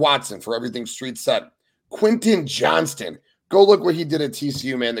 Christian Watson for everything street set. Quentin Johnston. Go look what he did at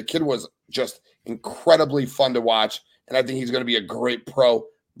TCU, man. The kid was just incredibly fun to watch, and I think he's going to be a great pro.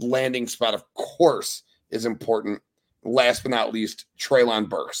 Landing spot, of course, is important. Last but not least, Treylon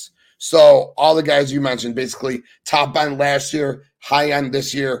Burks. So all the guys you mentioned, basically top end last year, high end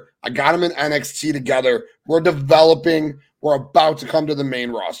this year. I got them in NXT together. We're developing. We're about to come to the main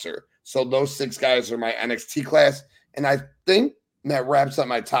roster. So those 6 guys are my NXT class, and I think that wraps up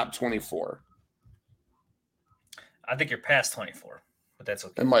my top 24. I think you're past 24, but that's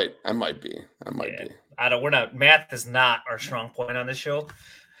okay. I might be. I don't. We're not. Math is not our strong point on this show.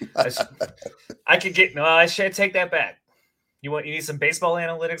 I could get. No, I should take that back. You need some baseball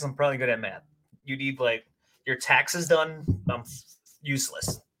analytics. I'm probably good at math. You need like your taxes done. I'm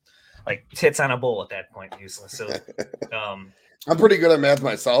useless. Like tits on a bowl at that point, useless. So, I'm pretty good at math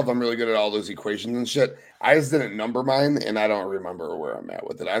myself. I'm really good at all those equations and shit. I just didn't number mine, and I don't remember where I'm at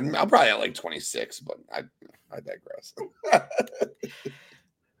with it. I'm probably at like 26, but I digress.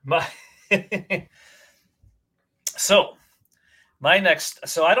 So my next.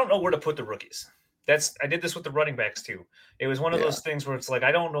 So I don't know where to put the rookies. I did this with the running backs too. It was one of those things where it's like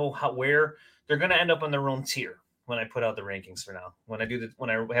I don't know where they're going to end up on their own tier when I put out the rankings for now. When I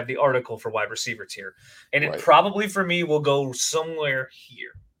have the article for wide receiver tier, and it probably for me will go somewhere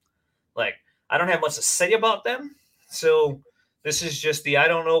here. Like I don't have much to say about them, so this is just I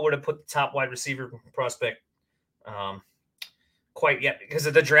don't know where to put the top wide receiver prospect quite yet because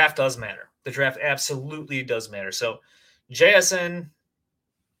the draft does matter. The draft absolutely does matter. So JSN.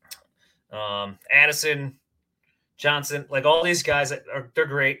 Addison, Johnson, like all these guys they're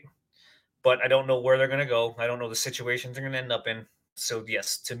great, but I don't know where they're going to go. I don't know the situations they're going to end up in. So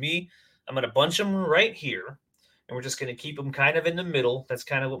yes, to me, I'm going to bunch them right here, and we're just going to keep them kind of in the middle. That's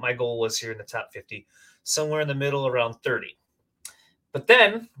kind of what my goal was here in the top 50, somewhere in the middle around 30. But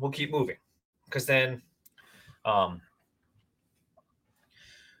then we'll keep moving because then we're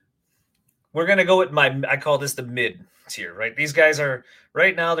going to go with I call this the mid tier, right? These guys are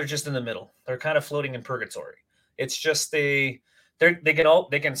right now, they're just in the middle. They're kind of floating in purgatory. It's just they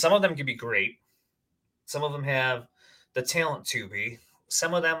can, some of them can be great. Some of them have the talent to be.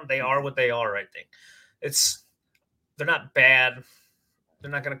 Some of them, they are what they are, I think. They're not bad.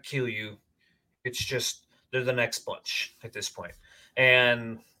 They're not going to kill you. It's just, they're the next bunch at this point.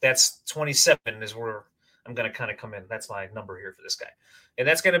 And that's 27 is where I'm going to kind of come in. That's my number here for this guy. And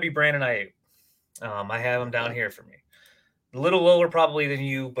that's going to be Brandon Ayuk. I have him down here for me. A little lower probably than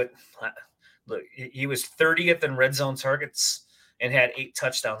you, but look, he was 30th in red zone targets and had 8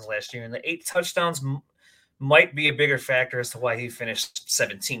 touchdowns last year. And the 8 touchdowns might be a bigger factor as to why he finished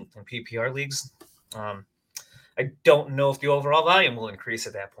 17th in PPR leagues. I don't know if the overall volume will increase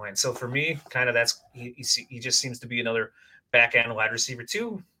at that point. So for me, kind of he just seems to be another back end wide receiver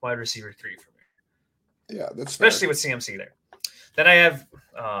 2, wide receiver 3 for me. Yeah, that's especially fair. with CMC there. Then I have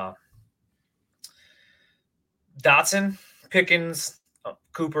Dotson, Pickens,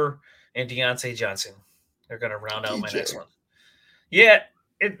 Cooper, and Deontay Johnson. They're going to round out my next one. Yeah,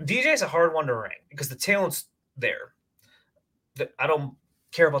 DJ's a hard one to rank because the talent's there. I don't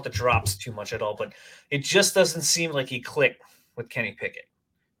care about the drops too much at all, but it just doesn't seem like he clicked with Kenny Pickett.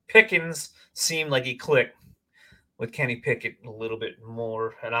 Pickens seemed like he clicked with Kenny Pickett a little bit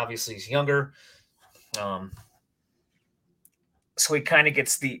more, and obviously he's younger. So he kind of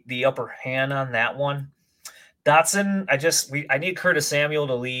gets the upper hand on that one. Dotson, I need Curtis Samuel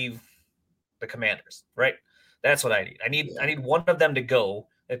to leave the Commanders, right? That's what I need. I need one of them to go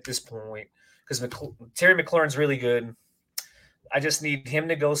at this point because Terry McLaurin's really good. I just need him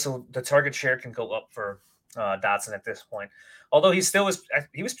to go so the target share can go up for Dotson at this point. Although he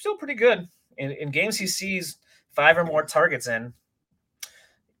was still pretty good in games he sees 5 or more targets in.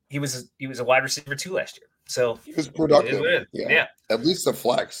 He was a wide receiver 2 last year, so he was productive. Yeah, at least a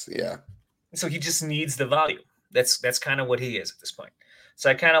flex. Yeah. So he just needs the volume. That's kind of what he is at this point. So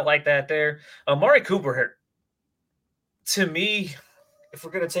I kind of like that there. Amari Cooper here. To me, if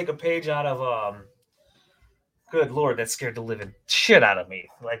we're gonna take a page out of good Lord, that scared the living shit out of me.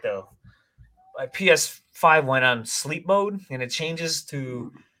 Like my PS5 went on sleep mode and it changes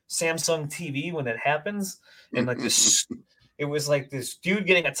to Samsung TV when it happens. And like this, it was like this dude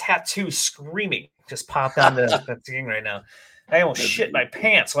getting a tattoo screaming just popped on the thing right now. I almost shit my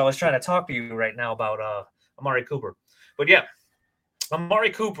pants while I was trying to talk to you right now about Amari Cooper. But yeah, Amari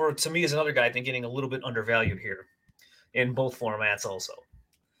Cooper to me is another guy I think getting a little bit undervalued here in both formats also.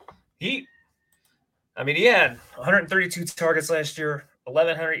 He had 132 targets last year,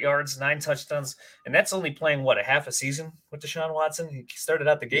 1,100 yards, 9 touchdowns, and that's only playing, a half a season with Deshaun Watson. He started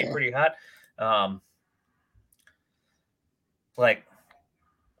out the gate pretty hot. I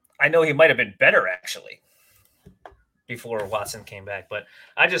know he might have been better, actually, before Watson came back, but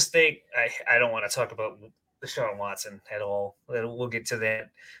I just think I don't want to talk about Deshaun Watson at all. We'll get to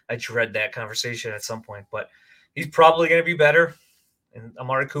that. I dread that conversation at some point, but he's probably going to be better. And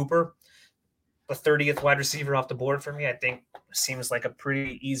Amari Cooper, the 30th wide receiver off the board for me, I think seems like a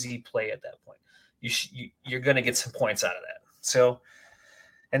pretty easy play at that point. You're going to get some points out of that. So,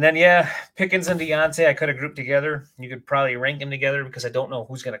 and then, Pickens and Deontay, I could have grouped together. You could probably rank them together because I don't know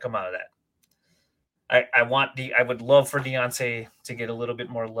who's going to come out of that. I would love for Deontay to get a little bit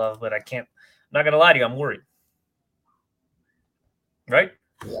more love, but I can't. I'm not going to lie to you. I'm worried. Right?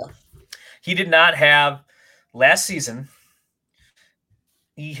 Yeah. He did not have last season.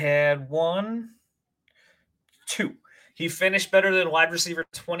 He had 1, 2. He finished better than wide receiver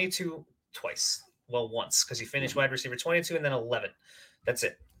 22 twice. Well, once, because he finished wide receiver 22 and then 11. That's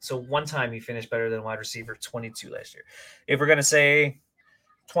it. So one time he finished better than wide receiver 22 last year. If we're going to say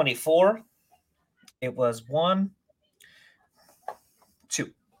 24, it was 1,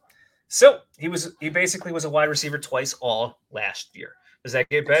 2. So he basically was a wide receiver twice all last year. Does that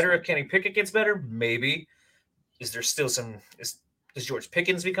get better if Kenny Pickett gets better? Maybe. Is there still some does George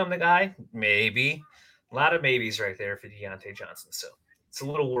Pickens become the guy? Maybe. A lot of maybes right there for Deontay Johnson. So it's a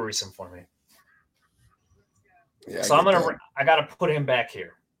little worrisome for me. Yeah, so I got to put him back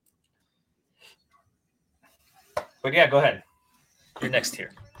here. But yeah, go ahead. You're next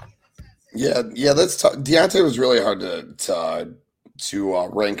here. Yeah. Let's talk. Deontay was really hard to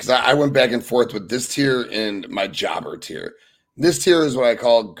rank because I went back and forth with this tier and my jobber tier. This tier is what I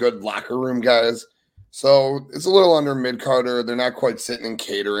call good locker room guys. So it's a little under mid-carder. They're not quite sitting in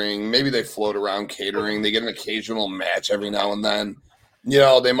catering. Maybe they float around catering. They get an occasional match every now and then.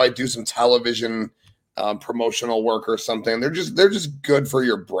 They might do some television promotional work or something. They're just good for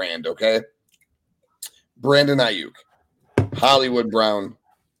your brand, okay? Brandon Ayuk, Hollywood Brown,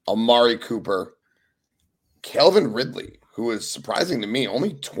 Amari Cooper, Calvin Ridley, who is surprising to me,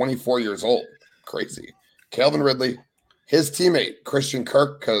 only 24 years old. Crazy. Calvin Ridley. His teammate, Christian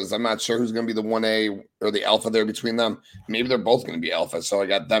Kirk, because I'm not sure who's going to be the 1A or the alpha there between them. Maybe they're both going to be alpha, so I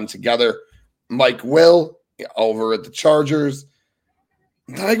got them together. Mike Will over at the Chargers.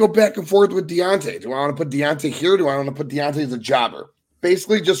 Then I go back and forth with Deontay. Do I want to put Deontay here? Do I want to put Deontay as a jobber?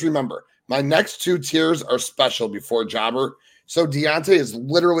 Basically, just remember, my next 2 tiers are special before jobber. So Deontay is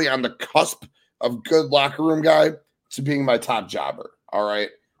literally on the cusp of good locker room guy to being my top jobber, all right?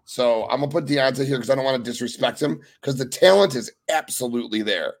 So I'm going to put Deontay here because I don't want to disrespect him because the talent is absolutely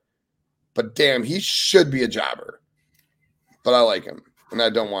there. But damn, he should be a jobber. But I like him, and I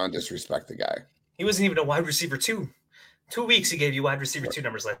don't want to disrespect the guy. He wasn't even a wide receiver 2. 2 weeks he gave you wide receiver 2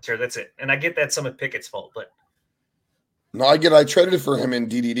 numbers last year. That's it. And I get that's some of Pickett's fault, but. No, I traded for him in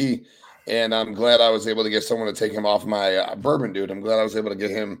DDD, and I'm glad I was able to get someone to take him off my bourbon dude. I'm glad I was able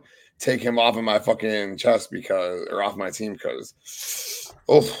to take him off of my fucking chest or off my team because,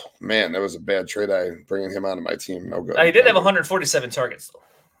 oh man, that was a bad trade. Bringing him onto my team, no good. He did have 147 targets, though.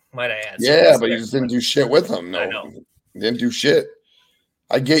 Might I add? Yeah, but you just didn't do shit with him. No, I know. You didn't do shit.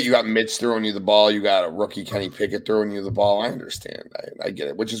 I get you got Mitch throwing you the ball. You got a rookie Kenny Pickett throwing you the ball. I understand. I get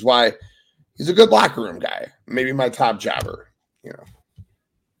it, which is why he's a good locker room guy. Maybe my top jobber,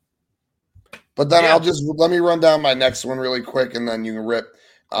 But then let me run down my next one really quick, and then you can rip.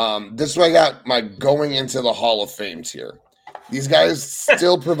 This is where I got my going into the Hall of Fame tier. These guys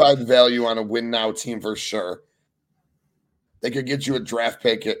still provide value on a win now team for sure. They could get you a draft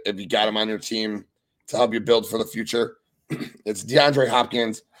pick if you got them on your team to help you build for the future. It's DeAndre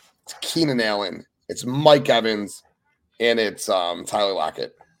Hopkins, it's Keenan Allen, it's Mike Evans, and it's Tyler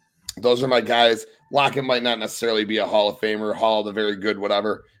Lockett. Those are my guys. Lockett might not necessarily be a Hall of Famer, Hall of the very good,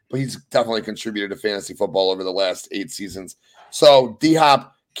 whatever, but he's definitely contributed to fantasy football over the last 8 seasons. So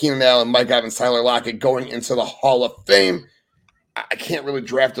D-Hop, Keenan Allen, Mike Evans, Tyler Lockett going into the Hall of Fame. I can't really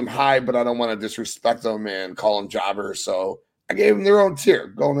draft them high, but I don't want to disrespect them and call them jobbers. So I gave them their own tier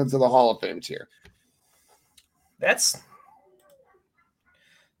going into the Hall of Fame tier. That's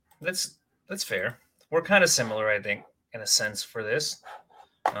fair. We're kind of similar, I think, in a sense for this.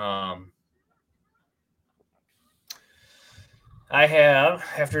 I have,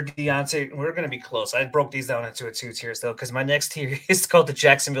 after Deontay, we're going to be close. I broke these down into 2 tiers, though, because my next tier is called the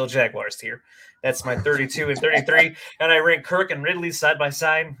Jacksonville Jaguars tier. That's my 32 and 33. And I rank Kirk and Ridley side by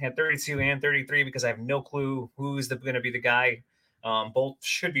side at 32 and 33 because I have no clue who's going to be the guy. Both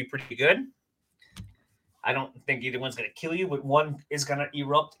should be pretty good. I don't think either one's going to kill you, but one is going to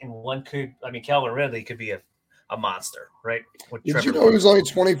erupt, and one could, Calvin Ridley could be a monster, right? Did you know he was only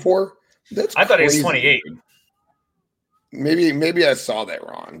 24? I thought he was 28. Maybe I saw that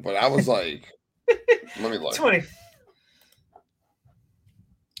wrong, but I was like, let me look. 20.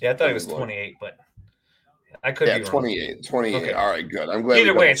 Yeah, I thought he was 28, but I could be wrong. 28. Okay. All right, good. I'm glad.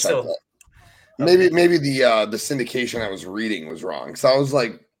 Either way, it's still that. Maybe the syndication I was reading was wrong. So I was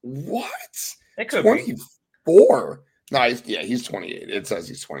like, what? It could 24? Be. No, he's 28. It says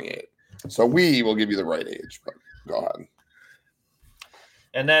he's 28. So we will give you the right age, but go ahead.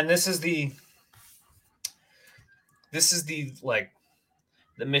 And then this is the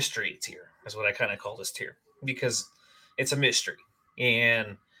mystery tier, is what I kind of call this tier, because it's a mystery.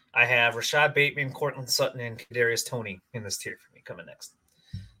 And I have Rashad Bateman, Cortland Sutton, and Kadarius Toney in this tier for me coming next.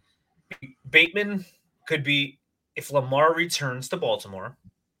 Bateman could be, if Lamar returns to Baltimore,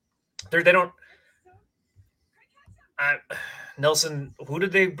 they don't. Nelson, who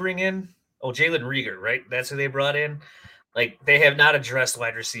did they bring in? Oh, Jalen Reagor, right? That's who they brought in. Like, they have not addressed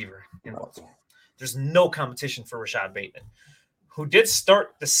wide receiver in Baltimore. There's no competition for Rashad Bateman, who did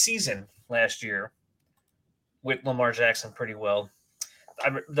start the season last year with Lamar Jackson pretty well.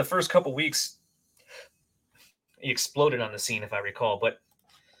 The first couple weeks, he exploded on the scene, if I recall, but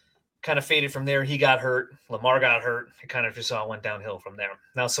kind of faded from there. He got hurt. Lamar got hurt. It kind of just all went downhill from there.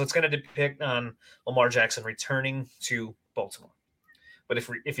 Now, so it's going to depict on Lamar Jackson returning to Baltimore. But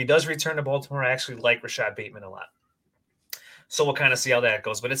if he does return to Baltimore, I actually like Rashad Bateman a lot. So we'll kind of see how that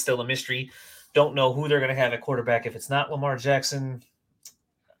goes. But it's still a mystery. Don't know who they're going to have at quarterback if it's not Lamar Jackson.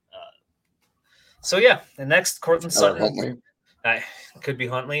 So, yeah, the next, Cortland Sutton. Could be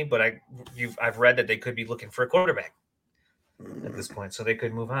Huntley, but I've read that they could be looking for a quarterback at this point, so they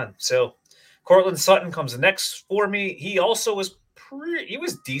could move on. So Cortland Sutton comes next for me. He also was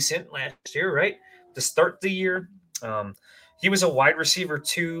decent last year, right? To start the year. He was a wide receiver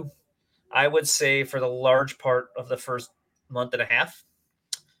too, I would say, for the large part of the first month and a half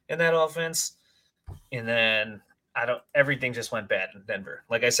in that offense. And then everything just went bad in Denver.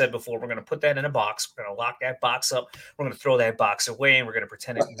 Like I said before, we're going to put that in a box. We're going to lock that box up. We're going to throw that box away, and we're going to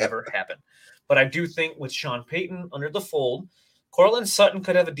pretend it never happened. But I do think with Sean Payton under the fold, Cortland Sutton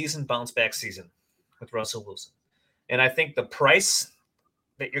could have a decent bounce-back season with Russell Wilson. And I think the price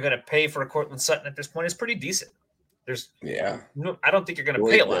that you're going to pay for a Cortland Sutton at this point is pretty decent. I don't think you're going to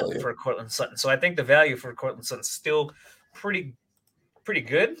pay a lot for a Cortland Sutton. So I think the value for Cortland Sutton is still pretty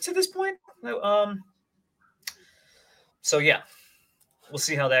good to this point. So, yeah, we'll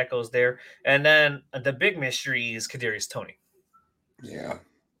see how that goes there. And then the big mystery is Kadarius Toney. Yeah.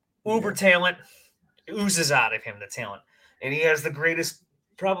 Uber talent, oozes out of him, the talent. And he has the greatest,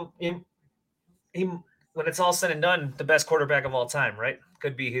 probably, when it's all said and done, the best quarterback of all time, right?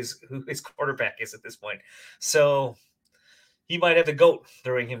 Could be who his quarterback is at this point. So he might have the GOAT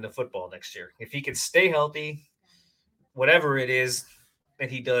throwing him the football next year. If he can stay healthy, whatever it is that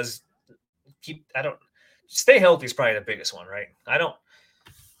he does, stay healthy is probably the biggest one, right?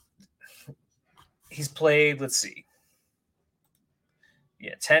 He's played, let's see.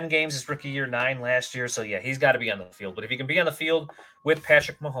 10 games his rookie year, 9 last year. So, he's got to be on the field. But if he can be on the field with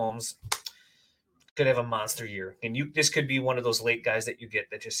Patrick Mahomes, could have a monster year. And this could be one of those late guys that you get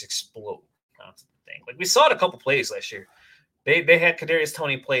that just explode. Like we saw it a couple plays last year. They had Kadarius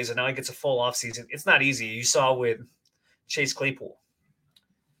Toney plays, and now he gets a full offseason. It's not easy. You saw with Chase Claypool.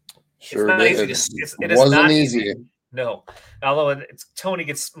 Sure, it's not easy. It wasn't easy. No. Although Toney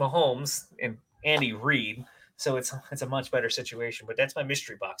gets Mahomes and Andy Reid, so it's a much better situation. But that's my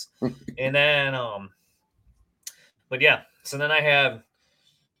mystery box. And then, so then I have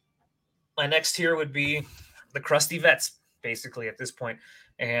my next tier would be the crusty vets, basically, at this point.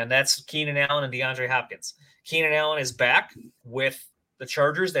 And that's Keenan Allen and DeAndre Hopkins. Keenan Allen is back with the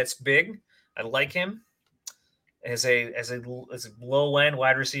Chargers. That's big. I like him as a low end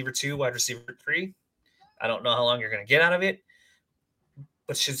wide receiver 2, wide receiver 3. I don't know how long you're going to get out of it,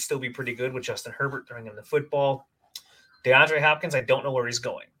 but should still be pretty good with Justin Herbert throwing him the football. DeAndre Hopkins, I don't know where he's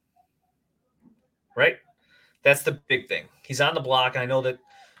going. Right? That's the big thing. He's on the block. I know that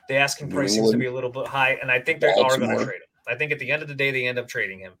the asking price seems to be a little bit high, and I think they are going to trade him. I think at the end of the day, they end up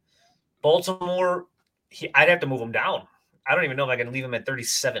trading him. Baltimore, I'd have to move him down. I don't even know if I can leave him at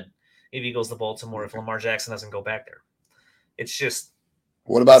 37 if he goes to Baltimore, if Lamar Jackson doesn't go back there. It's just.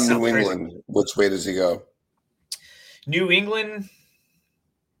 What about New England? Crazy. Which way does he go? New England,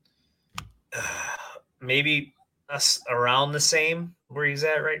 maybe us around the same where he's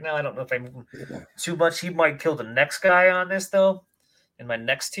at right now. I don't know if I'm too much. He might kill the next guy on this though, in my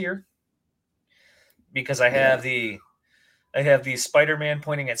next tier, because I have the Spider-Man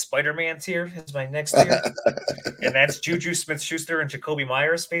pointing at Spider-Man tier as my next tier, and that's Juju Smith-Schuster and Jacoby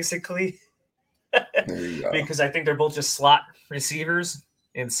Myers basically. Because I think they're both just slot receivers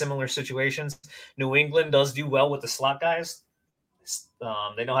in similar situations. New England does do well with the slot guys.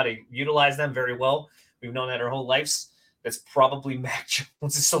 They know how to utilize them very well. We've known that our whole lives. That's probably Mac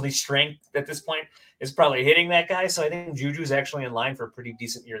Jones' only strength at this point is probably hitting that guy. So I think Juju's actually in line for a pretty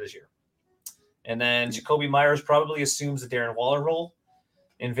decent year this year. And then Jacoby Myers probably assumes the Darren Waller role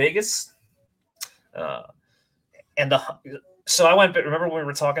in Vegas. So I went, remember when we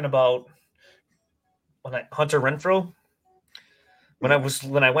were talking about Hunter Renfrow? When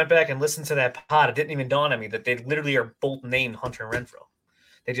I went back and listened to that pod, it didn't even dawn on me that they literally are both named Hunter Renfrow.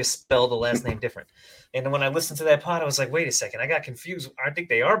 They just spell the last name different. And then when I listened to that pod, I was like, wait a second, I got confused. I think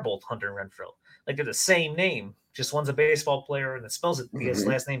they are both Hunter Renfrow. Like they're the same name. Just one's a baseball player and it spells it his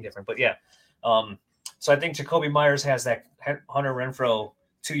last name different. But yeah. So I think Jacoby Myers has that Hunter Renfrow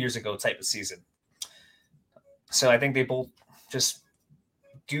 2 years ago type of season. So I think they both just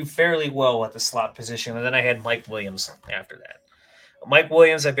do fairly well at the slot position. And then I had Mike Williams after that. Mike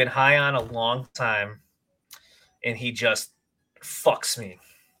Williams, I've been high on a long time, and he just fucks me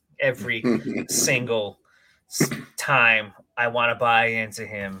every single time I want to buy into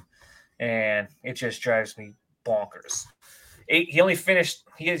him, and it just drives me bonkers. He only finished.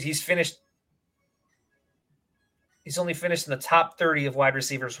 He's finished. He's only finished in the top 30 of wide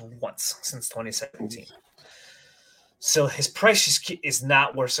receivers once since 2017. So his price is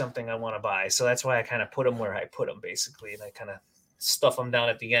not worth something I want to buy. So that's why I kind of put him where I put him, basically, and I kind of stuff them down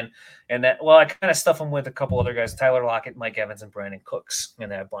at the end. And I kind of stuff them with a couple other guys, Tyler Lockett, Mike Evans, and Brandon Cooks in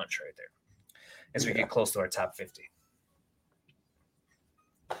that bunch right there as we get close to our top 50.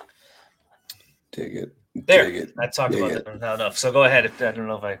 Dig it. I talked about that enough. So go ahead. I don't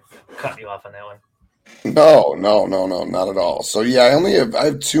know if I cut you off on that one. No, not at all. So yeah, I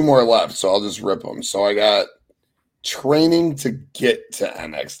have two more left, so I'll just rip them. So I got training to get to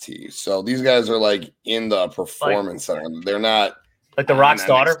NXT. So these guys are like in the performance center. They're not like the Rock's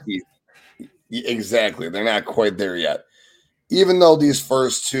daughter. Exactly. They're not quite there yet. Even though these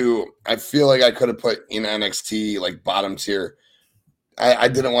first two, I feel like I could have put in NXT like bottom tier. I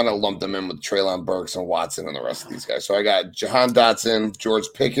didn't want to lump them in with Treylon Burks and Watson and the rest of these guys. So I got Jahan Dotson, George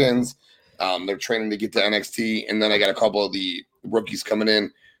Pickens. They're training to get to NXT. And then I got a couple of the rookies coming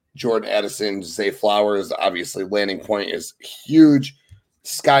in. Jordan Addison, Zay Flowers. Obviously, landing point is huge.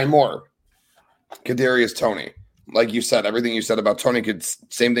 Sky Moore. Kadarius Toney. Like you said, everything you said about Toney,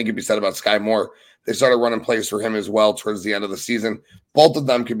 same thing could be said about Sky Moore. They started running plays for him as well towards the end of the season. Both of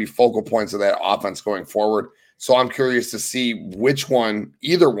them could be focal points of that offense going forward. So I'm curious to see which one,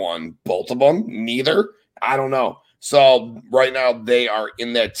 either one, both of them, neither. I don't know. So right now they are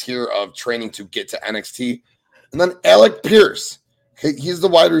in that tier of training to get to NXT. And then Alec Pierce. He's the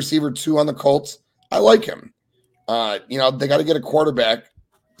wide receiver 2 on the Colts. I like him. They got to get a quarterback.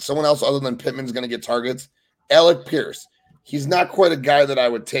 Someone else other than Pittman's going to get targets. Alec Pierce. He's not quite a guy that I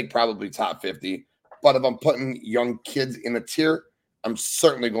would take probably top 50. But if I'm putting young kids in a tier, I'm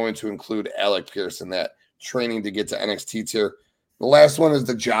certainly going to include Alec Pierce in that training to get to NXT tier. The last one is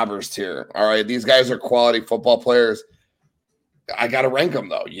the jobbers tier. All right. These guys are quality football players. I got to rank them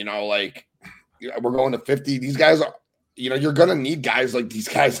though. We're going to 50. These guys are, you're going to need guys like these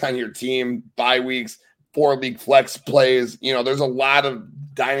guys on your team, bye weeks, 4-league flex plays. There's a lot of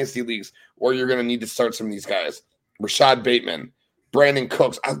dynasty leagues where you're going to need to start some of these guys. Rashad Bateman, Brandon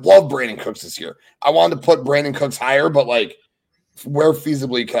Cooks. I love Brandon Cooks this year. I wanted to put Brandon Cooks higher, but where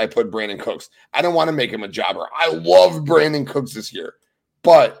feasibly can I put Brandon Cooks? I don't want to make him a jobber. I love Brandon Cooks this year,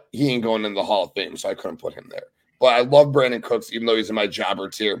 but he ain't going in the Hall of Fame, so I couldn't put him there. But I love Brandon Cooks, even though he's in my jobber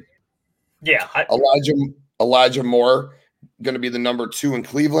tier. Yeah. Elijah Moore, going to be the number 2 in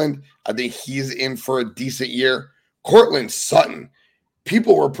Cleveland. I think he's in for a decent year. Cortland Sutton,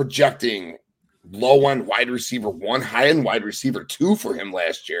 people were projecting low-end wide receiver 1, high-end wide receiver 2 for him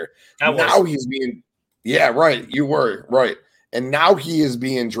last year. Now he's being – yeah, right. You were, right. And now he is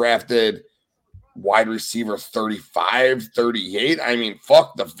being drafted wide receiver 35, 38. I mean,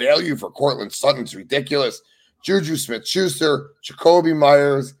 fuck, the value for Cortland Sutton's ridiculous. Juju Smith-Schuster, Jacoby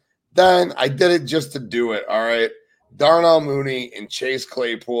Myers. Then I did it just to do it, all right? Darnell Mooney and Chase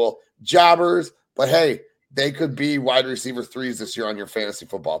Claypool, jobbers. But, hey, they could be wide receiver 3s this year on your fantasy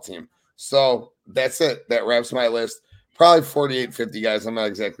football team. So that's it. That wraps my list. Probably 48, 50 guys. I'm not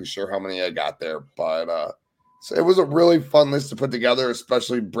exactly sure how many I got there, but So it was a really fun list to put together,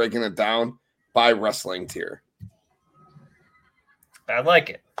 especially breaking it down by wrestling tier. I like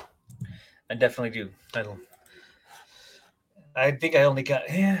it. I definitely do. I think I only got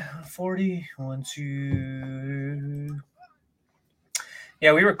 40. 1, 2.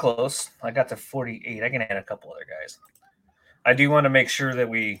 Yeah, we were close. I got to 48. I can add a couple other guys. I do want to make sure that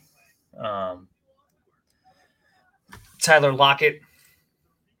we Tyler Lockett,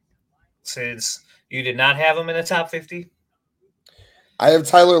 since you did not have him in the top 50. I have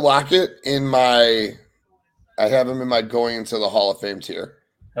Tyler Lockett I have him in my going into the Hall of Fame tier.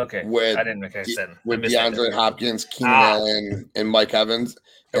 Okay. With, I didn't make sense. with DeAndre Hopkins, Keenan Allen, and Mike Evans.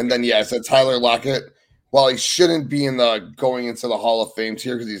 Okay. And then, I said Tyler Lockett. While he shouldn't be in the going into the Hall of Fame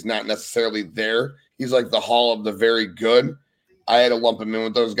tier because he's not necessarily there, he's like the Hall of the very good. I had to lump him in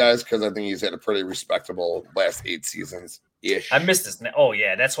with those guys because I think he's had a pretty respectable last 8 seasons. I missed his name. Oh,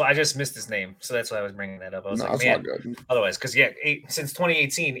 yeah. That's why I just missed his name. So that's why I was bringing that up. I was like, man, good. Otherwise, because, since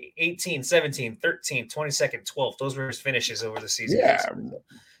 2018, 18, 17, 13, 22nd, 12th, those were his finishes over the season. Yeah.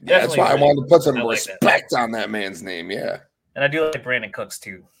 That's why I wanted to put some respect on that man's name. Yeah. And I do like Brandon Cooks,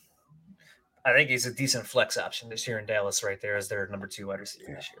 too. I think he's a decent flex option this year in Dallas right there as their number 2 wide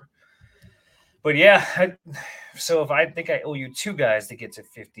receiver this year. But, so if I think I owe you 2 guys to get to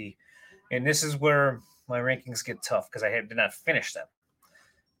 50, and this is where my rankings get tough because I did not finish them.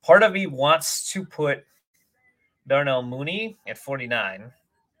 Part of me wants to put Darnell Mooney at 49,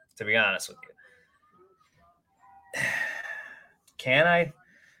 to be honest with you. Can I?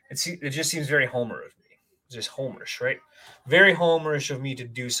 It just seems very homer of me. Just homerish, right? Very homerish of me to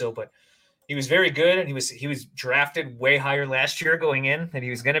do so, but he was very good, and he was drafted way higher last year going in, and he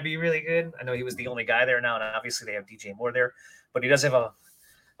was going to be really good. I know he was the only guy there now, and obviously they have DJ Moore there, but he does have a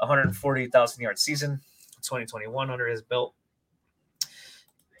 140,000-yard season, 2021 under his belt.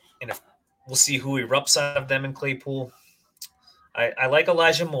 And we'll see who erupts out of them in Claypool. I like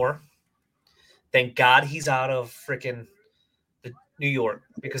Elijah Moore. Thank God he's out of freaking New York,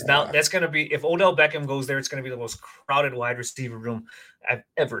 because now that's going to be, if Odell Beckham goes there, it's going to be the most crowded wide receiver room I've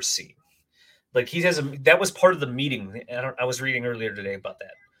ever seen. Like that was part of the meeting. I was reading earlier today about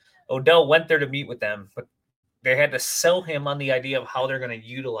that. Odell went there to meet with them, but they had to sell him on the idea of how they're going to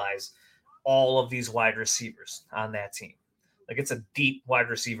utilize all of these wide receivers on that team. Like, it's a deep wide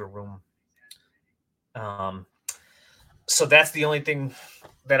receiver room. So that's the only thing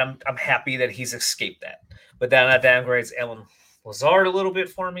that I'm happy that he's escaped that. But then that downgrades Allen Lazard a little bit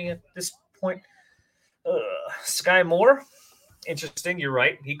for me at this point. Sky Moore, interesting. You're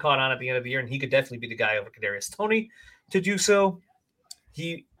right. He caught on at the end of the year, and he could definitely be the guy over Kadarius Toney to do so.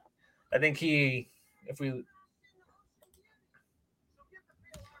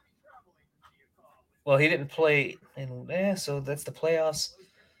 Well, he didn't play so that's the playoffs.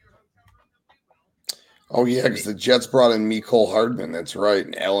 Oh, yeah, because the Jets brought in Mecole Hardman. That's right.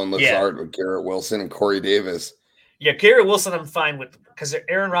 And Alan Lazard with Garrett Wilson and Corey Davis. Yeah, Garrett Wilson I'm fine with, because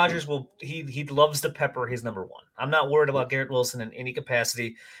Aaron Rodgers he loves to pepper his number 1. I'm not worried about Garrett Wilson in any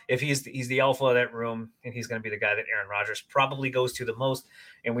capacity. If he's the alpha of that room, and he's going to be the guy that Aaron Rodgers probably goes to the most.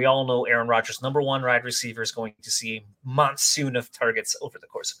 And we all know Aaron Rodgers' number 1 wide receiver is going to see a monsoon of targets over the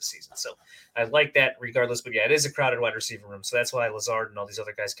course of the season. So I like that regardless. But, it is a crowded wide receiver room. So that's why Lazard and all these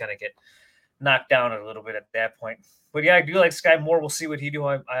other guys kind of get knocked down a little bit at that point. But, I do like Sky Moore. We'll see what he do.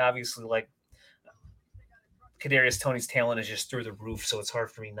 I obviously like Kadarius Toney's talent is just through the roof, so it's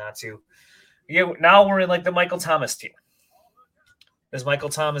hard for me not to. Now we're in like the Michael Thomas tier. Does Michael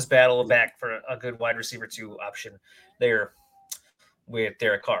Thomas battle back for a good wide receiver 2 option there with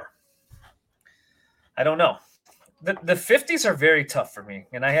Derek Carr? I don't know. The 50s are very tough for me,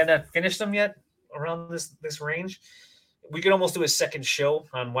 and I had not finished them yet around this range. We could almost do a second show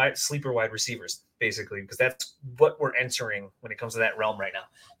on sleeper wide receivers, basically, because that's what we're entering when it comes to that realm right now.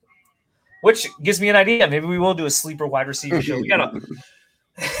 Which gives me an idea. Maybe we will do a sleeper wide receiver show. We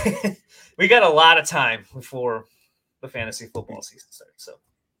got a lot of time before the fantasy football season starts. So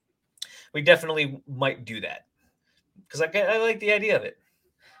we definitely might do that, because I like the idea of it.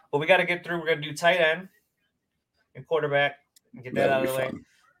 But we got to get through. We're going to do tight end and quarterback and get that out of the way.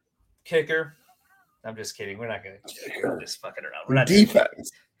 Kicker. I'm just kidding. We're not going to do this fucking around. We're not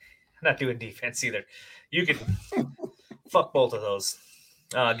defense. Not doing defense either. You can fuck both of those.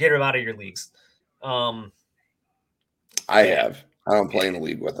 Get him out of your leagues. I don't play in the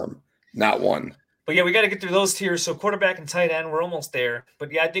league with them. Not one. But we got to get through those tiers. So quarterback and tight end, we're almost there.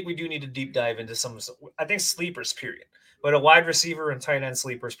 But I think we do need to deep dive into some. I think sleepers, period. But a wide receiver and tight end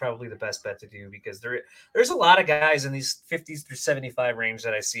sleeper is probably the best bet to do, because there's a lot of guys in these 50s through 75 range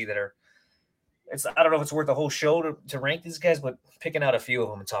that I see that are. I don't know if it's worth the whole show to rank these guys, but picking out a few of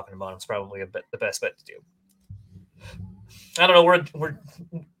them and talking about them is probably the best bet to do. I don't know. We're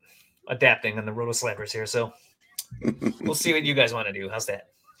adapting on the Roto Slappers here, so we'll see what you guys want to do. How's that?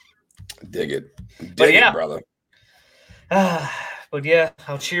 Dig it. But yeah, it, brother. But yeah,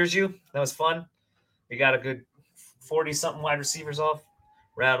 I'll cheers you. That was fun. We got a good 40-something wide receivers off,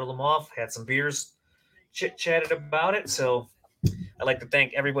 rattled them off, had some beers, chit-chatted about it. So I'd like to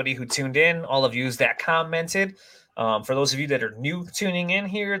thank everybody who tuned in, all of you that commented. For those of you that are new tuning in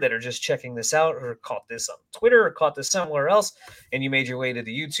here, that are just checking this out or caught this on Twitter or caught this somewhere else, and you made your way to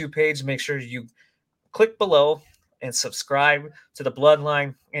the YouTube page, make sure you click below and subscribe to the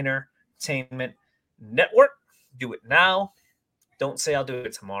Bloodline Entertainment Network. Do it now. Don't say I'll do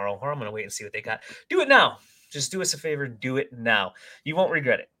it tomorrow, or I'm going to wait and see what they got. Do it now. Just do us a favor. Do it now. You won't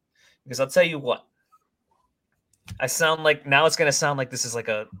regret it. Because I'll tell you what. I sound like, now it's going to sound like this is like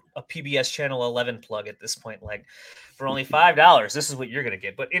a PBS Channel 11 plug at this point. Like, for only $5, this is what you're going to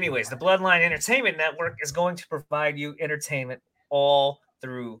get. But anyways, the Bloodline Entertainment Network is going to provide you entertainment all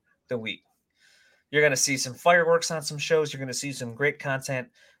through the week. You're going to see some fireworks on some shows. You're going to see some great content.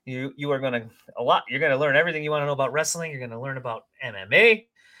 You are going to you're going to learn everything you want to know about wrestling. You're going to learn about MMA.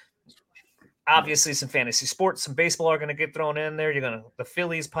 Obviously, some fantasy sports, some baseball are going to get thrown in there. The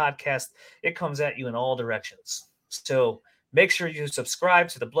Phillies podcast. It comes at you in all directions. So make sure you subscribe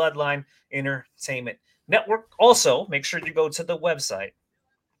to the Bloodline Entertainment Network. Also, make sure you go to the website.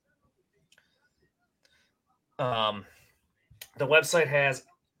 The website has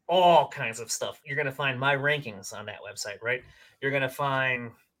all kinds of stuff. You're going to find my rankings on that website, right? You're going to find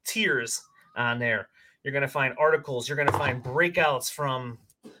tiers on there. You're going to find articles. You're going to find breakouts from,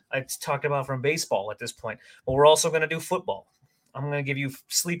 I talked about from baseball at this point, but we're also going to do football. I'm going to give you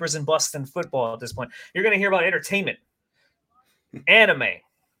sleepers and busts in football at this point. You're going to hear about entertainment, anime,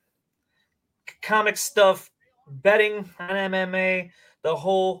 comic stuff, betting on MMA, the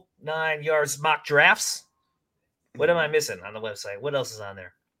whole 9 yards, mock drafts. What am I missing on the website? What else is on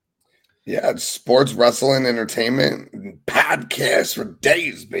there? Yeah, it's sports, wrestling, entertainment, podcasts for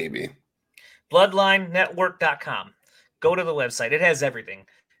days, baby. BloodlineNetwork.com. Go to the website. It has everything.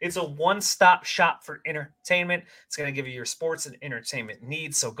 It's a one-stop shop for entertainment. It's going to give you your sports and entertainment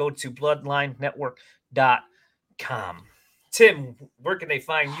needs. So go to BloodlineNetwork.com. Tim, where can they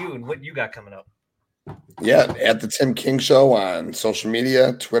find you and what you got coming up? Yeah, at the Tim King Show on social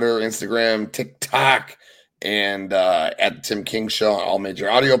media, Twitter, Instagram, TikTok, and at the Tim King Show on all major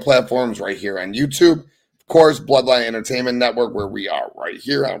audio platforms, right here on YouTube. Of course, Bloodline Entertainment Network, where we are right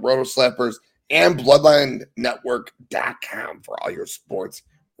here on Roto Slappers, and BloodlineNetwork.com for all your sports,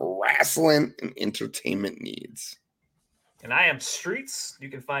 wrestling, and entertainment needs. And I am Streets. You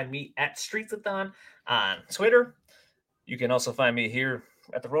can find me at Streetsathon on Twitter. You can also find me here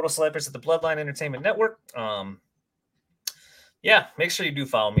at the Roto Slappers at the Bloodline Entertainment Network. Yeah, make sure you do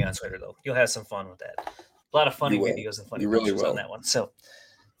follow me on Twitter, though. You'll have some fun with that. A lot of funny videos and funny pictures on that one. So,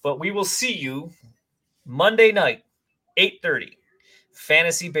 but we will see you Monday night, 8:30,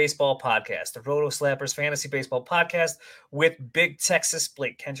 Fantasy Baseball Podcast, the Roto Slappers Fantasy Baseball Podcast with Big Texas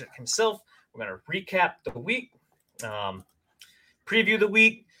Blake Kendrick himself. We're going to recap the week, preview the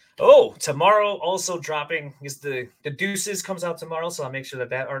week. Oh, tomorrow also dropping is the Deuces comes out tomorrow, so I'll make sure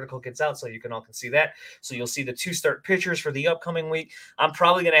that article gets out so you can all can see that. So you'll see the 2 start pitchers for the upcoming week. I'm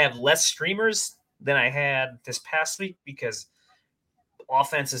probably going to have less streamers than I had this past week because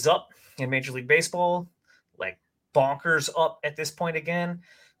offense is up in Major League Baseball, like bonkers up at this point again.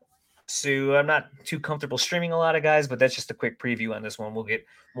 So I'm not too comfortable streaming a lot of guys, but that's just a quick preview on this one. We'll get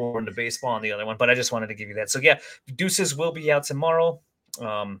more into baseball on the other one, but I just wanted to give you that. So yeah, Deuces will be out tomorrow.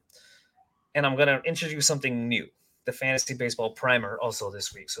 And I'm going to introduce something new, the Fantasy Baseball Primer also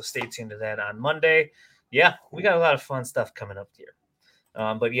this week. So stay tuned to that on Monday. Yeah, we got a lot of fun stuff coming up here.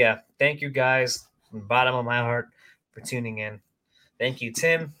 But yeah, thank you guys from the bottom of my heart for tuning in. Thank you,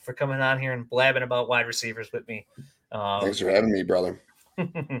 Tim, for coming on here and blabbing about wide receivers with me. Thanks for having me, brother.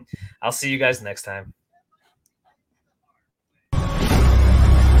 I'll see you guys next time.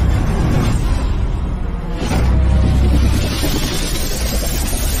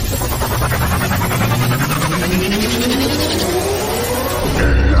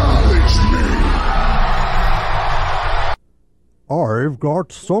 I've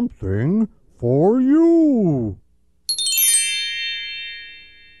got something for you.